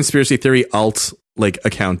your conspiracy theory alt like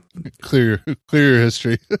account. Clear your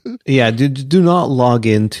history. Yeah, do not log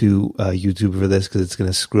into YouTube for this, because it's going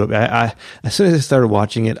to screw up. I as soon as I started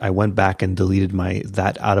watching it, I went back and deleted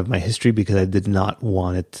that out of my history because I did not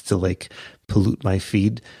want it to like pollute my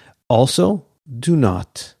feed. Also, do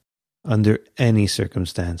not, under any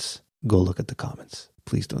circumstance, go look at the comments.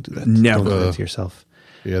 Please don't do that. Never. Don't do that to yourself.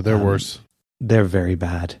 Yeah, they're worse. They're very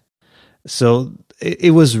bad. So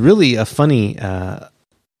it was really a funny, I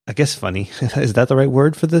guess funny. Is that the right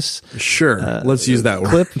word for this? Sure. Let's use that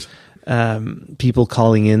clip. word. People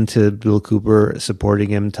calling in to Bill Cooper, supporting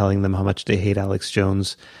him, telling them how much they hate Alex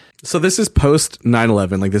Jones. So this is post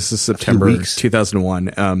 9/11, like this is September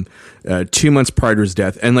 2001, 2 months prior to his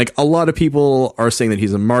death. And like a lot of people are saying that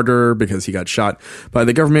he's a martyr because he got shot by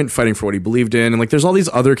the government fighting for what he believed in. And like there's all these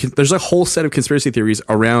there's a whole set of conspiracy theories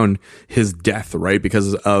around his death, right?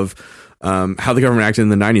 Because of how the government acted in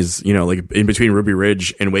the 90s, like in between Ruby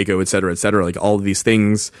Ridge and Waco, et cetera, like all of these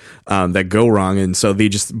things that go wrong. And so they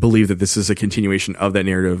just believe that this is a continuation of that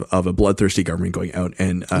narrative of a bloodthirsty government going out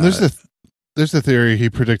and there's the theory he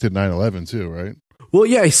predicted 9/11 too, right? Well,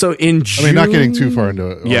 yeah. So in June, I mean, not getting too far into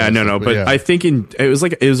it. Yeah, no. But yeah. I think it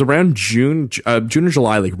was around June or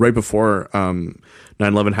July, like right before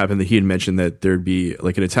 9/11 happened, that he had mentioned that there'd be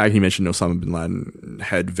like an attack. He mentioned Osama bin Laden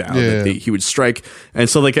had vowed that he would strike, and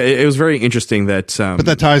so like it was very interesting that. But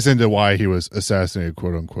that ties into why he was assassinated,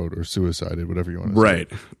 quote unquote, or suicided, whatever you want to say.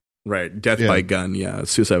 Right. Death by gun. Yeah.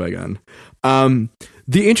 Suicide by gun.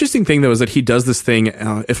 The interesting thing, though, is that he does this thing.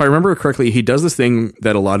 If I remember correctly, he does this thing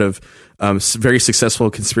that a lot of very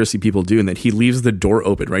successful conspiracy people do, and that he leaves the door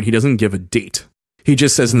open, right? He doesn't give a date. He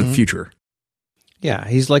just says in the future. Yeah.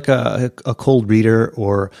 He's like a cold reader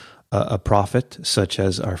or a prophet, such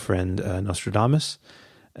as our friend Nostradamus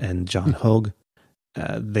and John Hogue.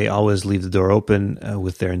 They always leave the door open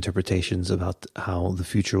with their interpretations about how the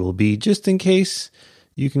future will be, just in case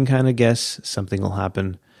you can kind of guess something will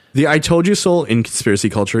happen. The I told you so in conspiracy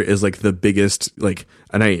culture is like the biggest, like,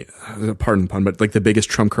 and pardon the pun, but like the biggest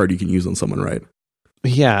trump card you can use on someone, right?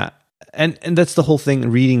 Yeah. And that's the whole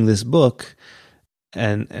thing, reading this book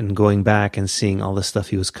and going back and seeing all the stuff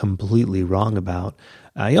he was completely wrong about.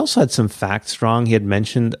 He also had some facts wrong. He had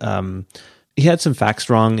mentioned, he had some facts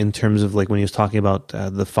wrong in terms of like when he was talking about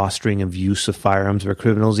the fostering of use of firearms by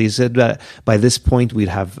criminals. He said that by this point we'd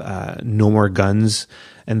have no more guns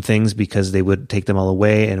and things because they would take them all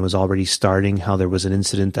away, and it was already starting how there was an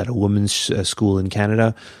incident at a women's school in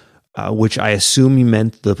Canada, which I assume he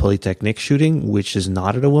meant the Polytechnic shooting, which is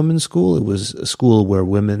not at a women's school. It was a school where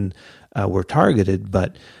women were targeted,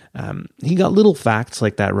 but he got little facts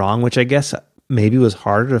like that wrong, which I guess maybe was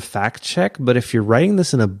harder to fact check. But if you're writing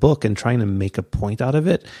this in a book and trying to make a point out of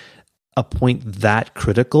it, a point that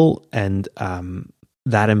critical and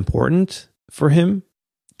that important for him,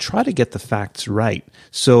 try to get the facts right.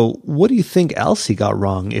 So what do you think else he got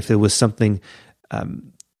wrong? If it was something,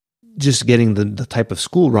 just getting the type of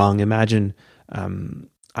school wrong, imagine,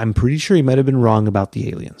 I'm pretty sure he might have been wrong about the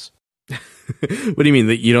aliens. What do you mean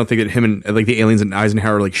that you don't think that him and like the aliens and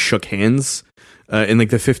Eisenhower like shook hands in like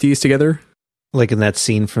the 50s together? Like in that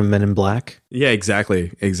scene from Men in Black? Yeah, exactly.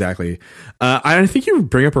 I think you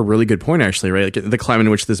bring up a really good point, actually, right? Like the climate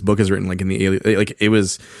in which this book is written, like in the like it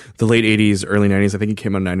was the late 80s, early 90s. I think it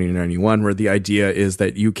came out in 1991, where the idea is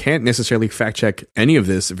that you can't necessarily fact check any of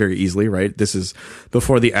this very easily, right? This is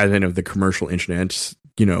before the advent of the commercial internet,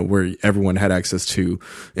 you know, where everyone had access to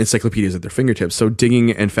encyclopedias at their fingertips. So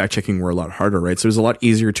digging and fact checking were a lot harder, right? So it was a lot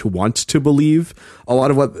easier to want to believe a lot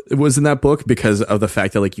of what was in that book because of the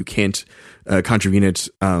fact that like you can't contravene it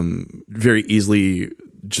very easily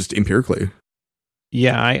just empirically.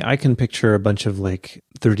 Yeah, I can picture a bunch of like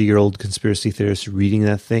 30-year-old conspiracy theorists reading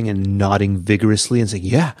that thing and nodding vigorously and saying,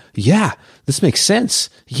 yeah, this makes sense.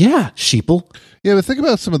 Yeah, sheeple. Yeah, but think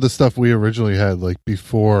about some of the stuff we originally had like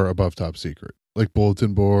before Above Top Secret, like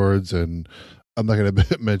bulletin boards, and I'm not going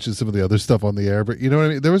to mention some of the other stuff on the air, but you know what I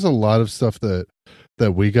mean? There was a lot of stuff that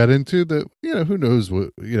we got into that, you know, who knows what,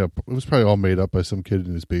 you know, it was probably all made up by some kid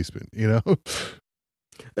in his basement, you know?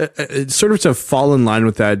 Sort of to fall in line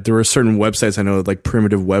with that, there were certain websites I know, like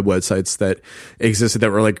primitive web websites that existed that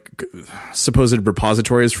were like supposed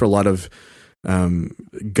repositories for a lot of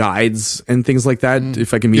guides and things like that.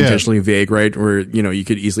 If I can be intentionally vague, right? Where, you know, you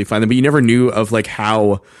could easily find them, but you never knew of like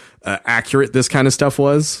how accurate this kind of stuff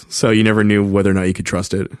was. So you never knew whether or not you could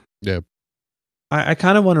trust it. Yeah. I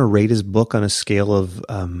kind of want to rate his book on a scale of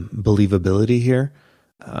believability here.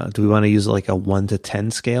 Do we want to use like a 1 to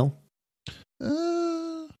 10 scale?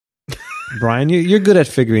 Brian, you're good at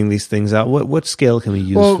figuring these things out. What scale can we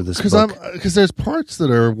use for this book? Because there's parts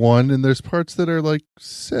that are 1 and there's parts that are like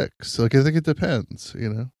 6. Like I think it depends,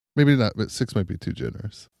 you know. Maybe not, but 6 might be too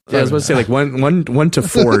generous. Yeah, I was about to say like one to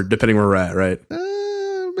 4, depending where we're at, right?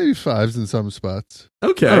 Maybe 5s in some spots.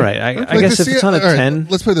 Okay, all right. I guess if it's on a 10,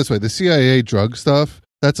 let's put it this way: the CIA drug stuff,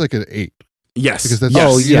 that's like an 8. Yes, because that's,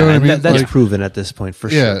 you know what I mean? That's like, proven at this point for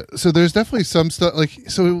sure. Yeah, so there's definitely some stuff like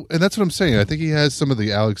so, and that's what I'm saying. I think he has some of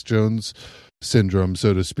the Alex Jones syndrome,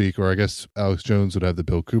 so to speak, or I guess Alex Jones would have the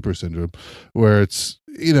Bill Cooper syndrome, where it's,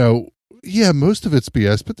 you know, yeah, most of it's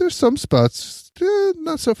BS, but there's some spots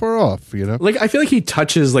not so far off, you know. Like I feel like he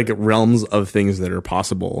touches like realms of things that are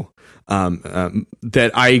possible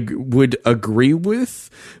that I would agree with,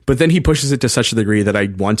 but then he pushes it to such a degree that I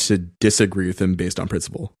want to disagree with him based on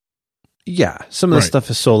principle. Yeah, some of the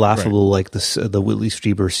stuff is so laughable, like the Whitley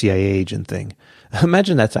Strieber CIA agent thing.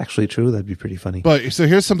 Imagine that's actually true. That'd be pretty funny. But so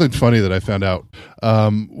here's something funny that I found out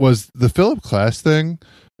was the Philip Klass thing,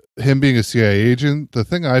 him being a CIA agent. The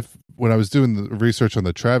thing when I was doing the research on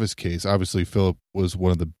the Travis case, obviously Philip was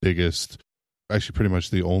one of the biggest, actually pretty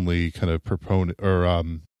much the only kind of proponent or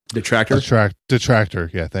detractor.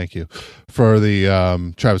 Yeah, thank you for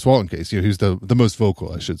the Travis Walton case. You know, he's the most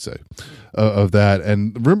vocal, I should say, of that.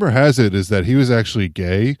 And rumor has it is that he was actually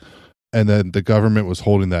gay, and then the government was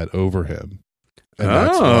holding that over him.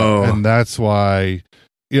 And that's why,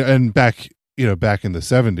 you know, and back in the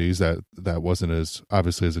 70s, that wasn't as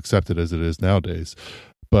obviously as accepted as it is nowadays.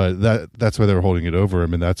 But that's why they were holding it over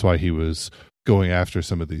him, and that's why he was going after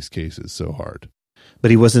some of these cases so hard. But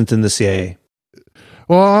he wasn't in the CIA.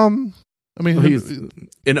 Well, I mean, he's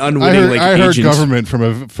an unwitting I heard agent. Government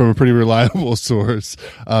from a pretty reliable source,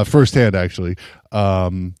 firsthand actually.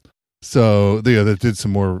 So that did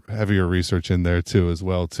some more heavier research in there too, as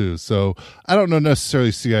well too. So I don't know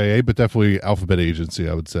necessarily CIA, but definitely Alphabet Agency.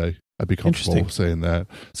 I would say I'd be comfortable saying that.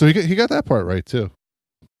 So he got that part right too.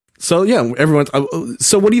 So yeah, everyone.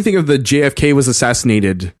 So what do you think of the JFK was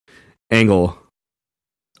assassinated angle?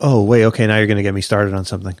 Oh wait, okay. Now you're going to get me started on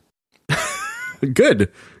something.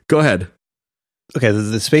 Good. Go ahead. Okay,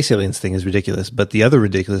 the space aliens thing is ridiculous, but the other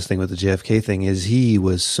ridiculous thing with the JFK thing is he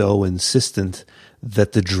was so insistent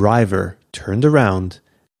that the driver turned around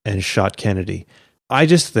and shot Kennedy. I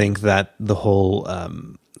just think that the whole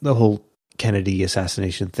Kennedy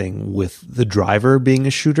assassination thing with the driver being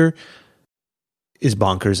a shooter is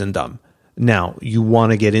bonkers and dumb. Now, you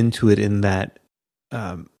want to get into it in that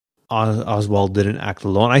Oswald didn't act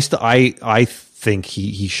alone. I think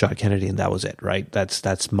he shot Kennedy and that was it, right?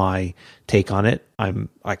 That's my take on it.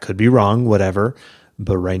 I could be wrong, whatever,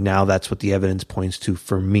 but right now that's what the evidence points to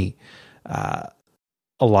for me. A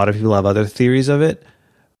lot of people have other theories of it,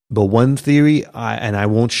 but one theory, and I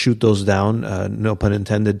won't shoot those down, no pun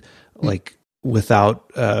intended, like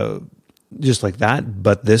without just like that.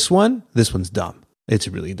 But this one's dumb. It's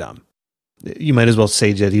really dumb. You might as well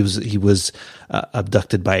say that he was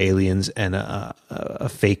abducted by aliens and a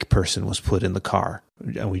fake person was put in the car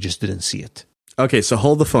and we just didn't see it. Okay, so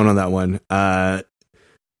hold the phone on that one.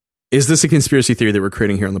 Is this a conspiracy theory that we're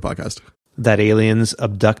creating here on the podcast? That aliens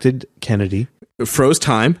abducted Kennedy, froze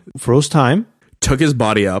time, took his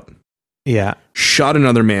body up, yeah, shot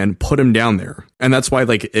another man, put him down there, and that's why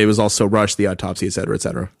like it was also rushed, the autopsy, et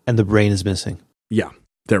cetera, and the brain is missing. Yeah,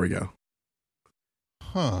 there we go.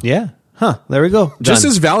 Huh? Yeah. Huh, there we go. Just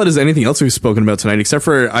Done. as valid as anything else we've spoken about tonight, except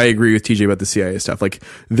for I agree with TJ about the CIA stuff. Like,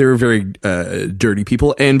 they're very dirty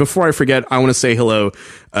people. And before I forget, I want to say hello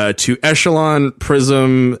to Echelon,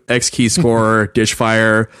 Prism, XKeyscore,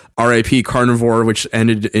 Dishfire, RIP Carnivore, which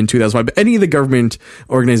ended in 2005. But any of the government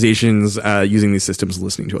organizations using these systems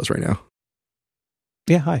listening to us right now.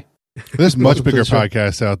 Yeah, hi. There's much bigger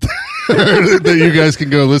podcasts out there that you guys can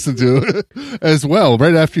go listen to as well,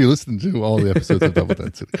 right after you listen to all the episodes of Double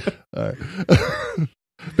Density. All right.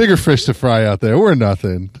 Bigger fish to fry out there. We're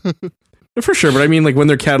nothing. For sure, but I mean, like, when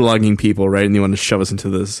they're cataloging people, right, and they want to shove us into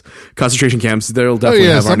this concentration camps, they'll definitely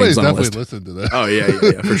have our names on the list. Listened to that. Oh, yeah,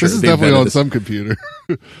 for sure. This is definitely on some computer.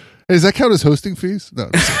 Hey, does that count as hosting fees? No.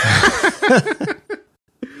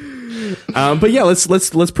 But yeah,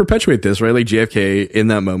 let's perpetuate this, right? Like, JFK in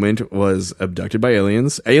that moment was abducted by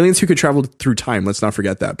aliens who could travel through time. Let's not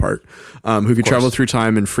forget that part. Who could travel through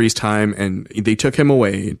time and freeze time, and they took him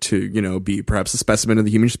away to, be perhaps a specimen of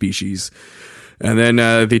the human species. And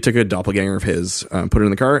then they took a doppelganger of his, put it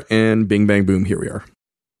in the car, and bing, bang, boom, here we are.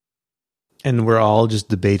 And we're all just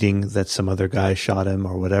debating that some other guy shot him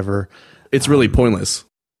or whatever. It's really pointless.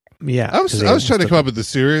 Yeah, I was trying to come up with the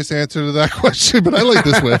serious answer to that question, but I like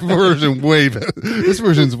this version way better. This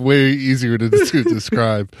version's way easier to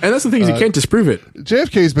describe. And that's the thing is you can't disprove it.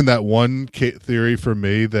 JFK's been that one theory for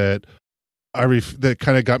me that that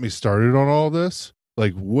kind of got me started on all this.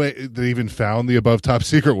 Like, they even found the Above Top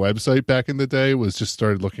Secret website back in the day, was just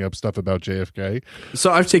started looking up stuff about JFK.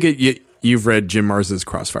 So I've taken you've read Jim Mars's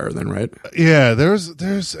Crossfire then, right? Yeah, there's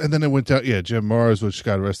and then it went down. Yeah, Jim Mars, which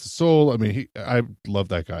God rest his soul. I mean, I love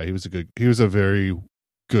that guy. He was a very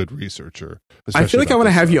good researcher. I feel like I want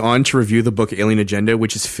to have you on to review the book Alien Agenda,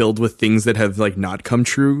 which is filled with things that have like not come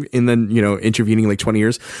true in the intervening like 20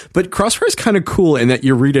 years. But Crossfire is kind of cool in that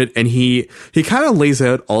you read it and he kind of lays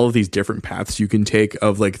out all of these different paths you can take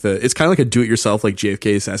of like it's kind of like a do-it-yourself like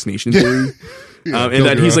JFK assassination theory. And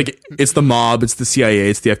that he's like, it's the mob, it's the CIA,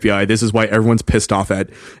 it's the FBI. This is why everyone's pissed off at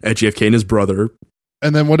JFK and his brother.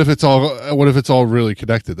 And then what if it's all really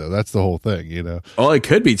connected though? That's the whole thing, Oh, it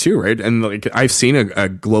could be too, right? And like I've seen a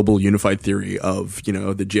global unified theory of the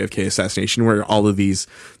JFK assassination where all of these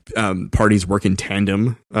parties work in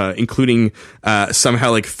tandem, including somehow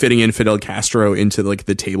like fitting in Fidel Castro into like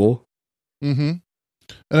the table. Mm-hmm.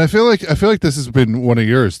 And I feel like this has been one of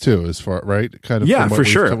yours too, as far right, kind of. Yeah, for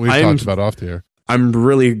sure. We've talked about off the air. I'm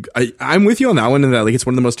with you on that one, and that like it's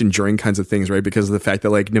one of the most enduring kinds of things, right? Because of the fact that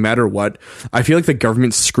like no matter what, I feel like the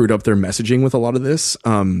government screwed up their messaging with a lot of this,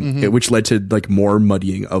 which led to like more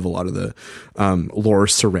muddying of a lot of the lore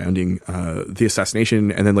surrounding the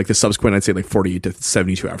assassination, and then like the subsequent, I'd say like 48 to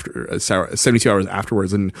 72 hours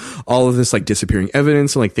afterwards, and all of this like disappearing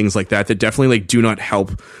evidence and like things like that definitely like do not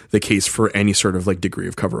help the case for any sort of like degree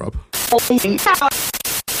of cover up.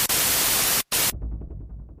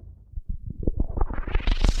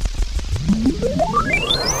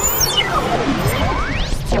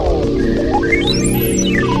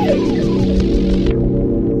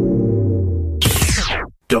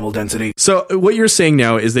 Double density. So what you're saying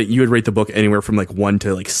now is that you would rate the book anywhere from like 1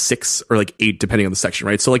 to like 6 or like 8 depending on the section,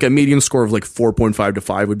 right? So like a medium score of like 4.5 to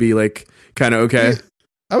 5 would be like kind of okay.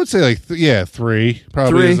 I would say like 3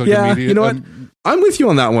 probably. 3, is like yeah. a medium. You know what? I'm with you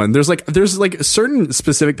on that one. There's like certain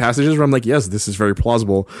specific passages where I'm like, yes, this is very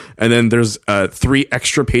plausible. And then there's 3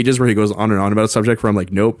 extra pages where he goes on and on about a subject where I'm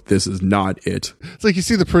like, nope, this is not it. It's like you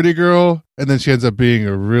see the pretty girl and then she ends up being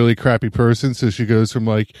a really crappy person. So she goes from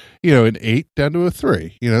like, an 8 down to a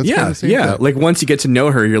 3. It's yeah. kind of the same thing. Like once you get to know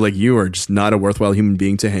her, you're like, you are just not a worthwhile human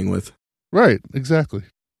being to hang with. Right. Exactly.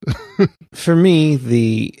 For me,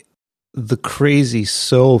 the crazy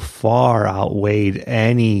so far outweighed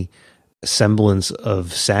any semblance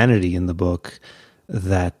of sanity in the book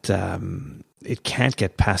that it can't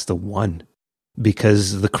get past a 1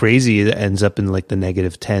 because the crazy ends up in like the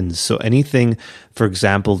negative tens. So anything, for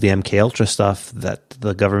example, the MK Ultra stuff that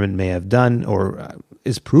the government may have done or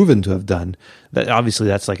is proven to have done, that obviously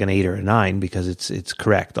that's like an 8 or a 9 because it's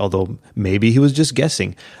correct. Although maybe he was just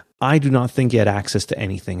guessing. I do not think he had access to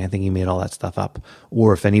anything. I think he made all that stuff up.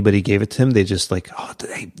 Or if anybody gave it to him, they just like, oh,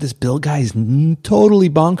 hey, this Bill guy is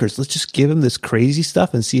totally bonkers. Let's just give him this crazy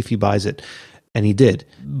stuff and see if he buys it. And he did.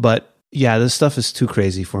 But yeah, this stuff is too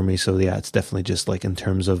crazy for me. So yeah, it's definitely just like in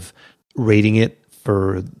terms of rating it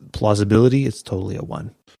for plausibility, it's totally a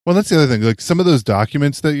 1. Well, that's the other thing. Like some of those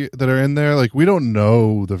documents that are in there, like we don't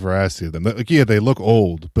know the veracity of them. Like, yeah, they look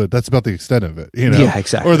old, but that's about the extent of it. You know? Yeah,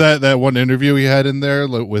 exactly. Or that one interview he had in there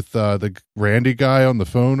with the Randy guy on the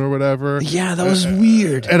phone or whatever. Yeah, that was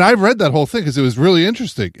weird. And I read that whole thing because it was really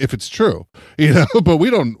interesting. If it's true, you know, but we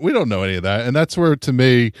don't know any of that. And that's where, to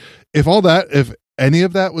me, if any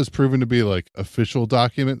of that was proven to be like official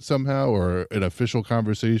document somehow or an official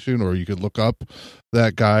conversation, or you could look up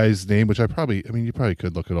that guy's name, which you probably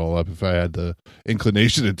could look it all up if I had the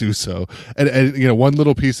inclination to do so. And you know, one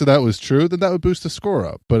little piece of that was true, then that would boost the score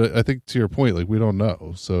up. But I think to your point, like we don't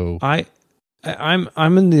know. So I'm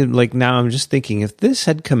in the, like, now I'm just thinking if this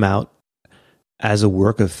had come out as a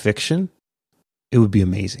work of fiction, it would be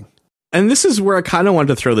amazing. And this is where I kind of wanted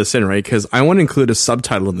to throw this in, right? Because I want to include a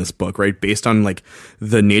subtitle in this book, right? Based on like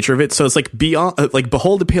the nature of it. So it's like Behold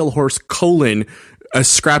the Pale Horse, a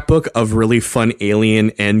scrapbook of really fun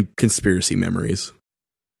alien and conspiracy memories.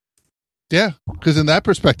 yeah, because in that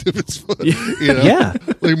perspective, it's fun, you know? Yeah.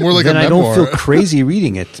 Like more like then a I memoir. don't feel crazy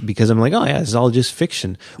reading it because I'm like, oh yeah, it's all just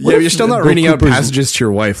fiction. What Yeah, if you're still not Bill reading out Cooper's- passages to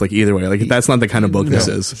your wife, like either way. Like that's not the kind of book this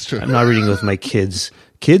No, is. it's true. I'm not reading with my kids.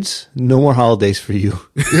 Kids, no more holidays for you.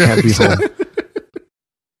 I'll be home.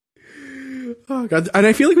 Oh God. And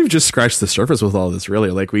I feel like we've just scratched the surface with all this, really.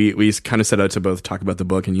 Like we kind of set out to both talk about the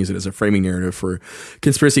book and use it as a framing narrative for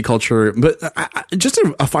conspiracy culture. But just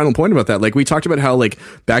a final point about that. Like we talked about how like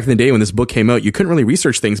back in the day when this book came out, you couldn't really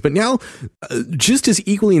research things, but now just as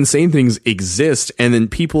equally insane things exist. And then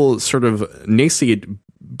people sort of naysay,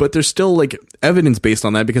 but there's still like evidence based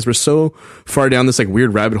on that because we're so far down this like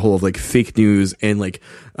weird rabbit hole of like fake news and like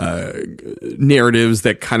narratives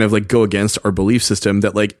that kind of like go against our belief system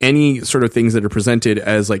that like any sort of things that are presented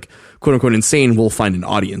as like quote unquote insane will find an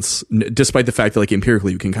audience, despite the fact that like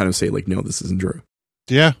empirically you can kind of say like, no, this isn't true.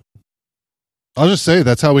 Yeah. I'll just say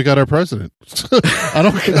that's how we got our president. I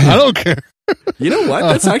don't care. You know what?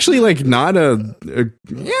 That's actually like not I'm going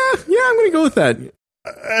to go with that.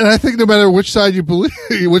 And I think no matter which side you believe,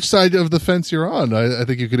 which side of the fence you're on, I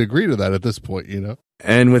think you could agree to that at this point, you know?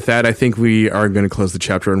 And with that, I think we are going to close the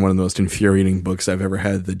chapter on one of the most infuriating books I've ever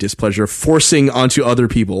had the displeasure of forcing onto other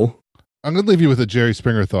people. I'm going to leave you with a Jerry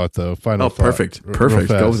Springer thought, though. Final thought. Perfect. Real Perfect.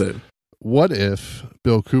 fast. Go with it. What if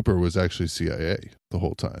Bill Cooper was actually CIA the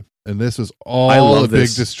whole time? And this was I all love a big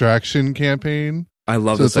this. distraction campaign? I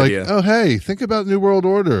love So this it's idea. like, oh, hey, think about New World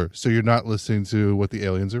Order. So you're not listening to what the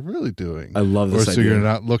aliens are really doing. I love this Or so idea. you're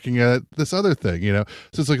not looking at this other thing, you know?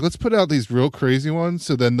 So it's like, let's put out these real crazy ones.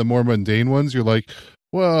 So then the more mundane ones, you're like,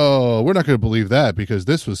 well, we're not going to believe that because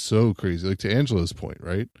this was so crazy. Like to Angela's point,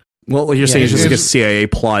 right? Well, what you're saying is just like a it's- CIA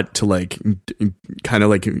plot to like kind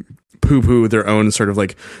of like poo-poo their own sort of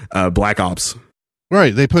like black ops.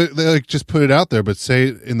 Right. They like just put it out there, but say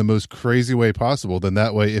it in the most crazy way possible. Then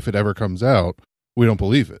that way, if it ever comes out, we don't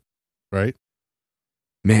believe it. Right.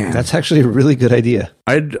 Man, That's actually a really good idea.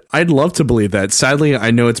 I'd love to believe that. Sadly,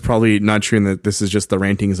 I know it's probably not true and that this is just the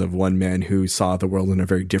rantings of one man who saw the world in a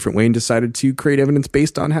very different way and decided to create evidence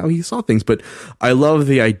based on how he saw things. But I love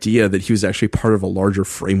the idea that he was actually part of a larger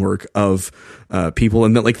framework of people,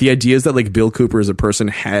 and that like the idea is that like Bill Cooper as a person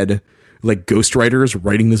had like ghostwriters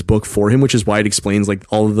writing this book for him, which is why it explains like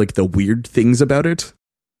all of like the weird things about it.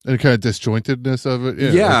 And kind of disjointedness of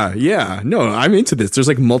it. Yeah. No, I'm into this. There's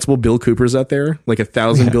like multiple Bill Coopers out there, like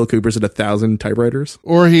 1,000 Bill Coopers and 1,000 typewriters.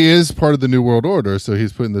 Or he is part of the New World Order. So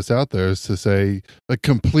he's putting this out there to say like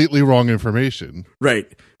completely wrong information.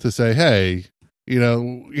 Right. To say, hey, you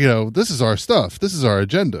know, this is our stuff. This is our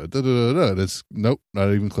agenda. Da, da, da, da. And it's nope,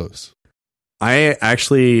 not even close. I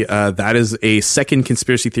actually, that is a second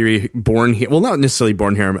conspiracy theory born here. Well, not necessarily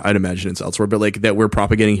born here. I'd imagine it's elsewhere, but like that we're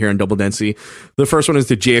propagating here in Double Density. The first one is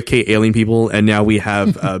the JFK alien people. And now we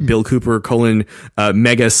have Bill Cooper,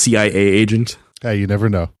 mega CIA agent. Hey, you never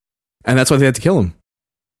know. And that's why they had to kill him.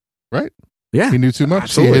 Right. Yeah. He knew too much.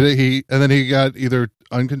 Absolutely. He hit it, and then he got either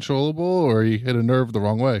uncontrollable or he hit a nerve the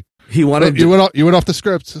wrong way. He wanted, You went off the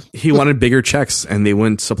script. he wanted bigger checks and they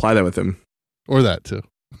wouldn't supply that with him. Or that too.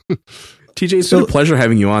 TJ, it's been a pleasure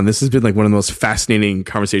having you on. This has been like one of the most fascinating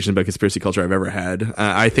conversations about conspiracy culture I've ever had.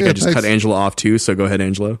 I think Yeah, I just thanks. cut Angela off too. So go ahead,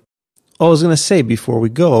 Angela. I was going to say, before we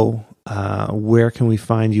go, where can we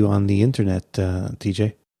find you on the internet,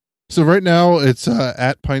 TJ? So right now it's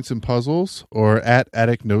at Pints and Puzzles or at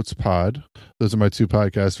Attic Notes Pod. Those are my two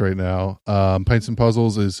podcasts right now. Pints and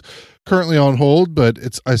Puzzles is currently on hold, but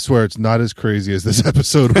I swear it's not as crazy as this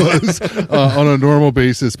episode was on a normal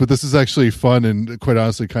basis. But this is actually fun and quite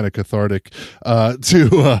honestly kind of cathartic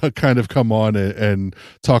to kind of come on and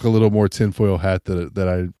talk a little more tinfoil hat that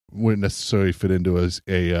I wouldn't necessarily fit into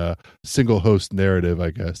a single host narrative,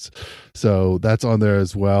 I guess. So that's on there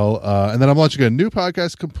as well. And then I'm launching a new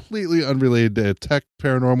podcast completely unrelated to tech,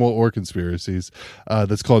 paranormal, or conspiracies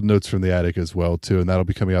that's called Notes from the Attic as well, too. And that'll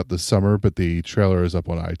be coming out this summer, but the trailer is up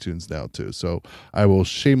on iTunes now, too. So I will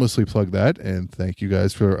shamelessly plug that. And thank you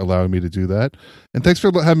guys for allowing me to do that. And thanks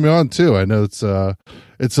for having me on, too. I know it's a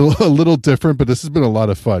little different, but this has been a lot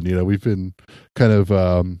of fun. You know, we've been kind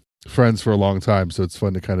of friends for a long time, so it's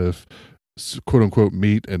fun to kind of quote unquote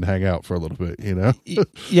meet and hang out for a little bit, you know.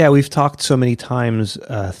 Yeah, we've talked so many times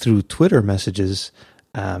through Twitter messages,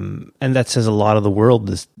 and that says a lot of the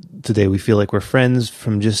world today. We feel like we're friends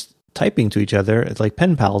from just typing to each other. It's like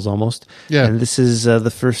pen pals almost. Yeah, and this is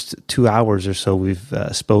the first 2 hours or so we've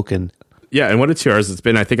spoken. Yeah, and what a 2 hours it's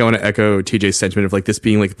been. I think I want to echo TJ's sentiment of like this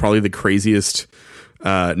being like probably the craziest,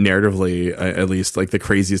 narratively at least, like the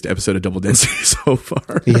craziest episode of Double Density so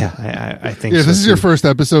far. Yeah, I think. Yeah, so this is too. your first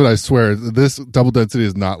episode. I swear, this Double Density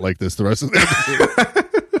is not like this the rest of the episode.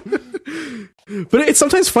 But it's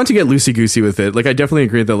sometimes fun to get loosey-goosey with it. Like, I definitely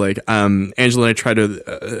agree that, like, Angela and I try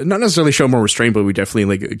to not necessarily show more restraint, but we definitely,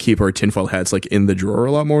 like, keep our tinfoil hats, like, in the drawer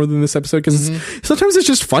a lot more than this episode. Because sometimes it's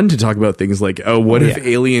just fun to talk about things like, oh, what if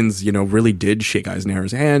aliens, you know, really did shake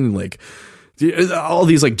Eisenhower's hand? And, like, all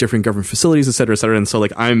these, like, different government facilities, et cetera, et cetera. And so,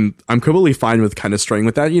 like, I'm completely fine with kind of straying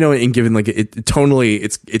with that, you know, and given, like, it tonally,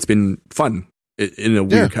 it's been fun in a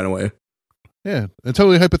weird kind of way. Yeah, and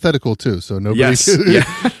totally hypothetical, too. So nobody... Yes,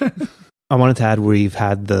 yeah. I wanted to add we've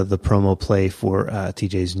had the promo play for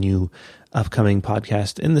TJ's new upcoming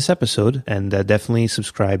podcast in this episode, and definitely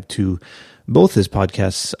subscribe to both his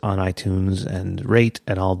podcasts on iTunes and rate,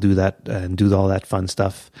 and I'll do that and do all that fun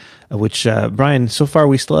stuff, which, Brian, so far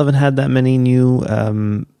we still haven't had that many new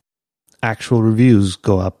actual reviews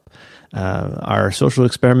go up. Our social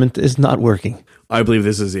experiment is not working. I believe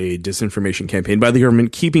this is a disinformation campaign by the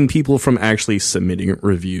government, keeping people from actually submitting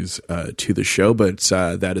reviews to the show. But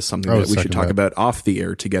that is something that we should talk about off the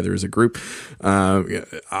air together as a group.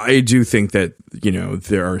 I do think that, you know,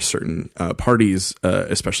 there are certain parties,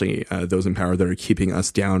 especially those in power, that are keeping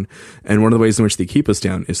us down. And one of the ways in which they keep us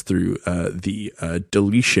down is through the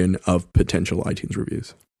deletion of potential iTunes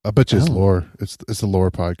reviews. I bet you it's lore. It's a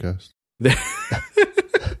lore podcast.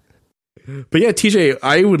 But yeah, TJ,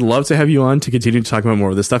 I would love to have you on to continue to talk about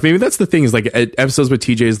more of this stuff. Maybe that's the thing is like episodes with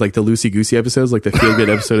TJ is like the loosey-goosey episodes, like the feel-good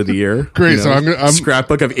episode of the year. Great. You know, So I'm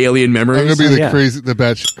scrapbook of alien memories. I'm going to be the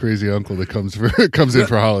batch crazy uncle that comes in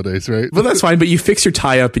for holidays, right? But that's fine. But you fix your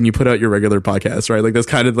tie up and you put out your regular podcast, right? Like that's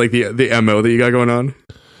kind of like the MO that you got going on.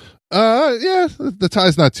 Yeah, the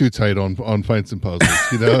tie's not too tight on Pints and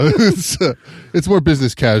Puzzles. You know, it's more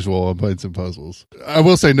business casual on Pints and Puzzles. I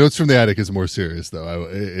will say, Notes from the Attic is more serious, though.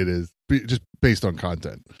 It is just based on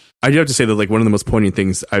content. I do have to say that like one of the most poignant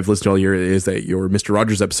things I've listened to all year is that your Mr.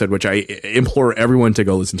 Rogers episode, which I implore everyone to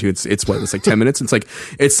go listen to. It's like 10 minutes. It's like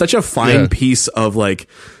it's such a fine piece of like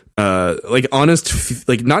honest,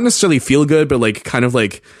 like not necessarily feel good, but like kind of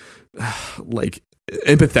like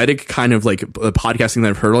empathetic kind of like podcasting that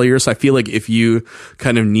I've heard all year. So I feel like if you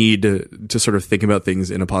kind of need to sort of think about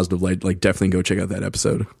things in a positive light, like definitely go check out that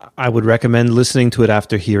episode. I would recommend listening to it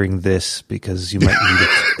after hearing this because you might need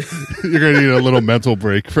it. You're going to need a little mental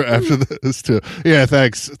break for after this too. Yeah.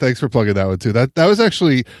 Thanks for plugging that one too. That was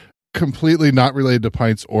actually completely not related to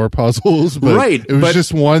Pints or Puzzles, but right. It was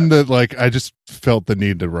just one that like, I just felt the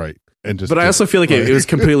need to write. But I also feel like it was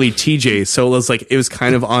completely TJ, so it was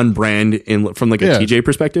kind of on brand from like a TJ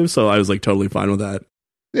perspective. So I was like totally fine with that.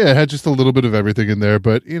 Yeah, it had just a little bit of everything in there,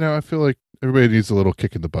 but you know, I feel like everybody needs a little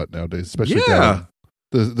kick in the butt nowadays, especially down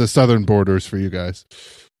the southern borders for you guys.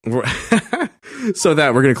 So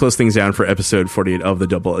that we're going to close things down for episode 48 of the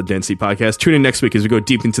Double Density podcast. Tune in next week as we go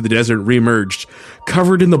deep into the desert, reemerged,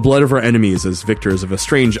 covered in the blood of our enemies as victors of a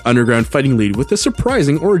strange underground fighting league with a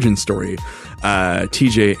surprising origin story.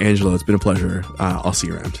 TJ, Angelo, it's been a pleasure. I'll see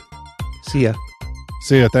you around. See ya.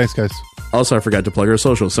 Thanks, guys. Also, I forgot to plug our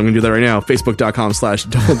socials, so I'm going to do that right now.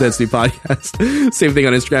 Facebook.com/Double Density Podcast. Same thing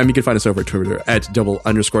on Instagram. You can find us over at Twitter at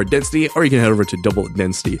 @double_density, or you can head over to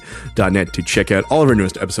doubledensity.net to check out all of our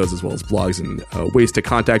newest episodes as well as blogs and ways to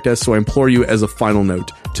contact us. So I implore you as a final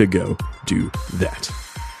note to go do that.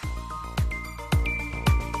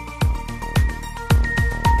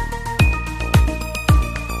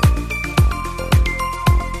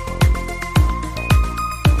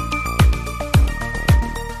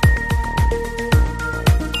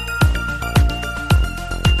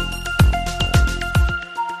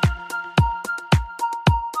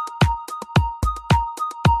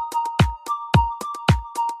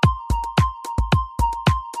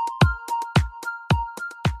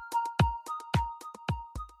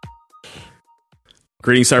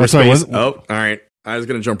 Greetings, sorry, cyberspace. what- Oh, all right. I was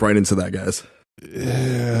going to jump right into that, guys.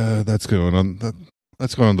 Yeah, that's going on.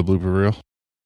 That's going on the blooper reel.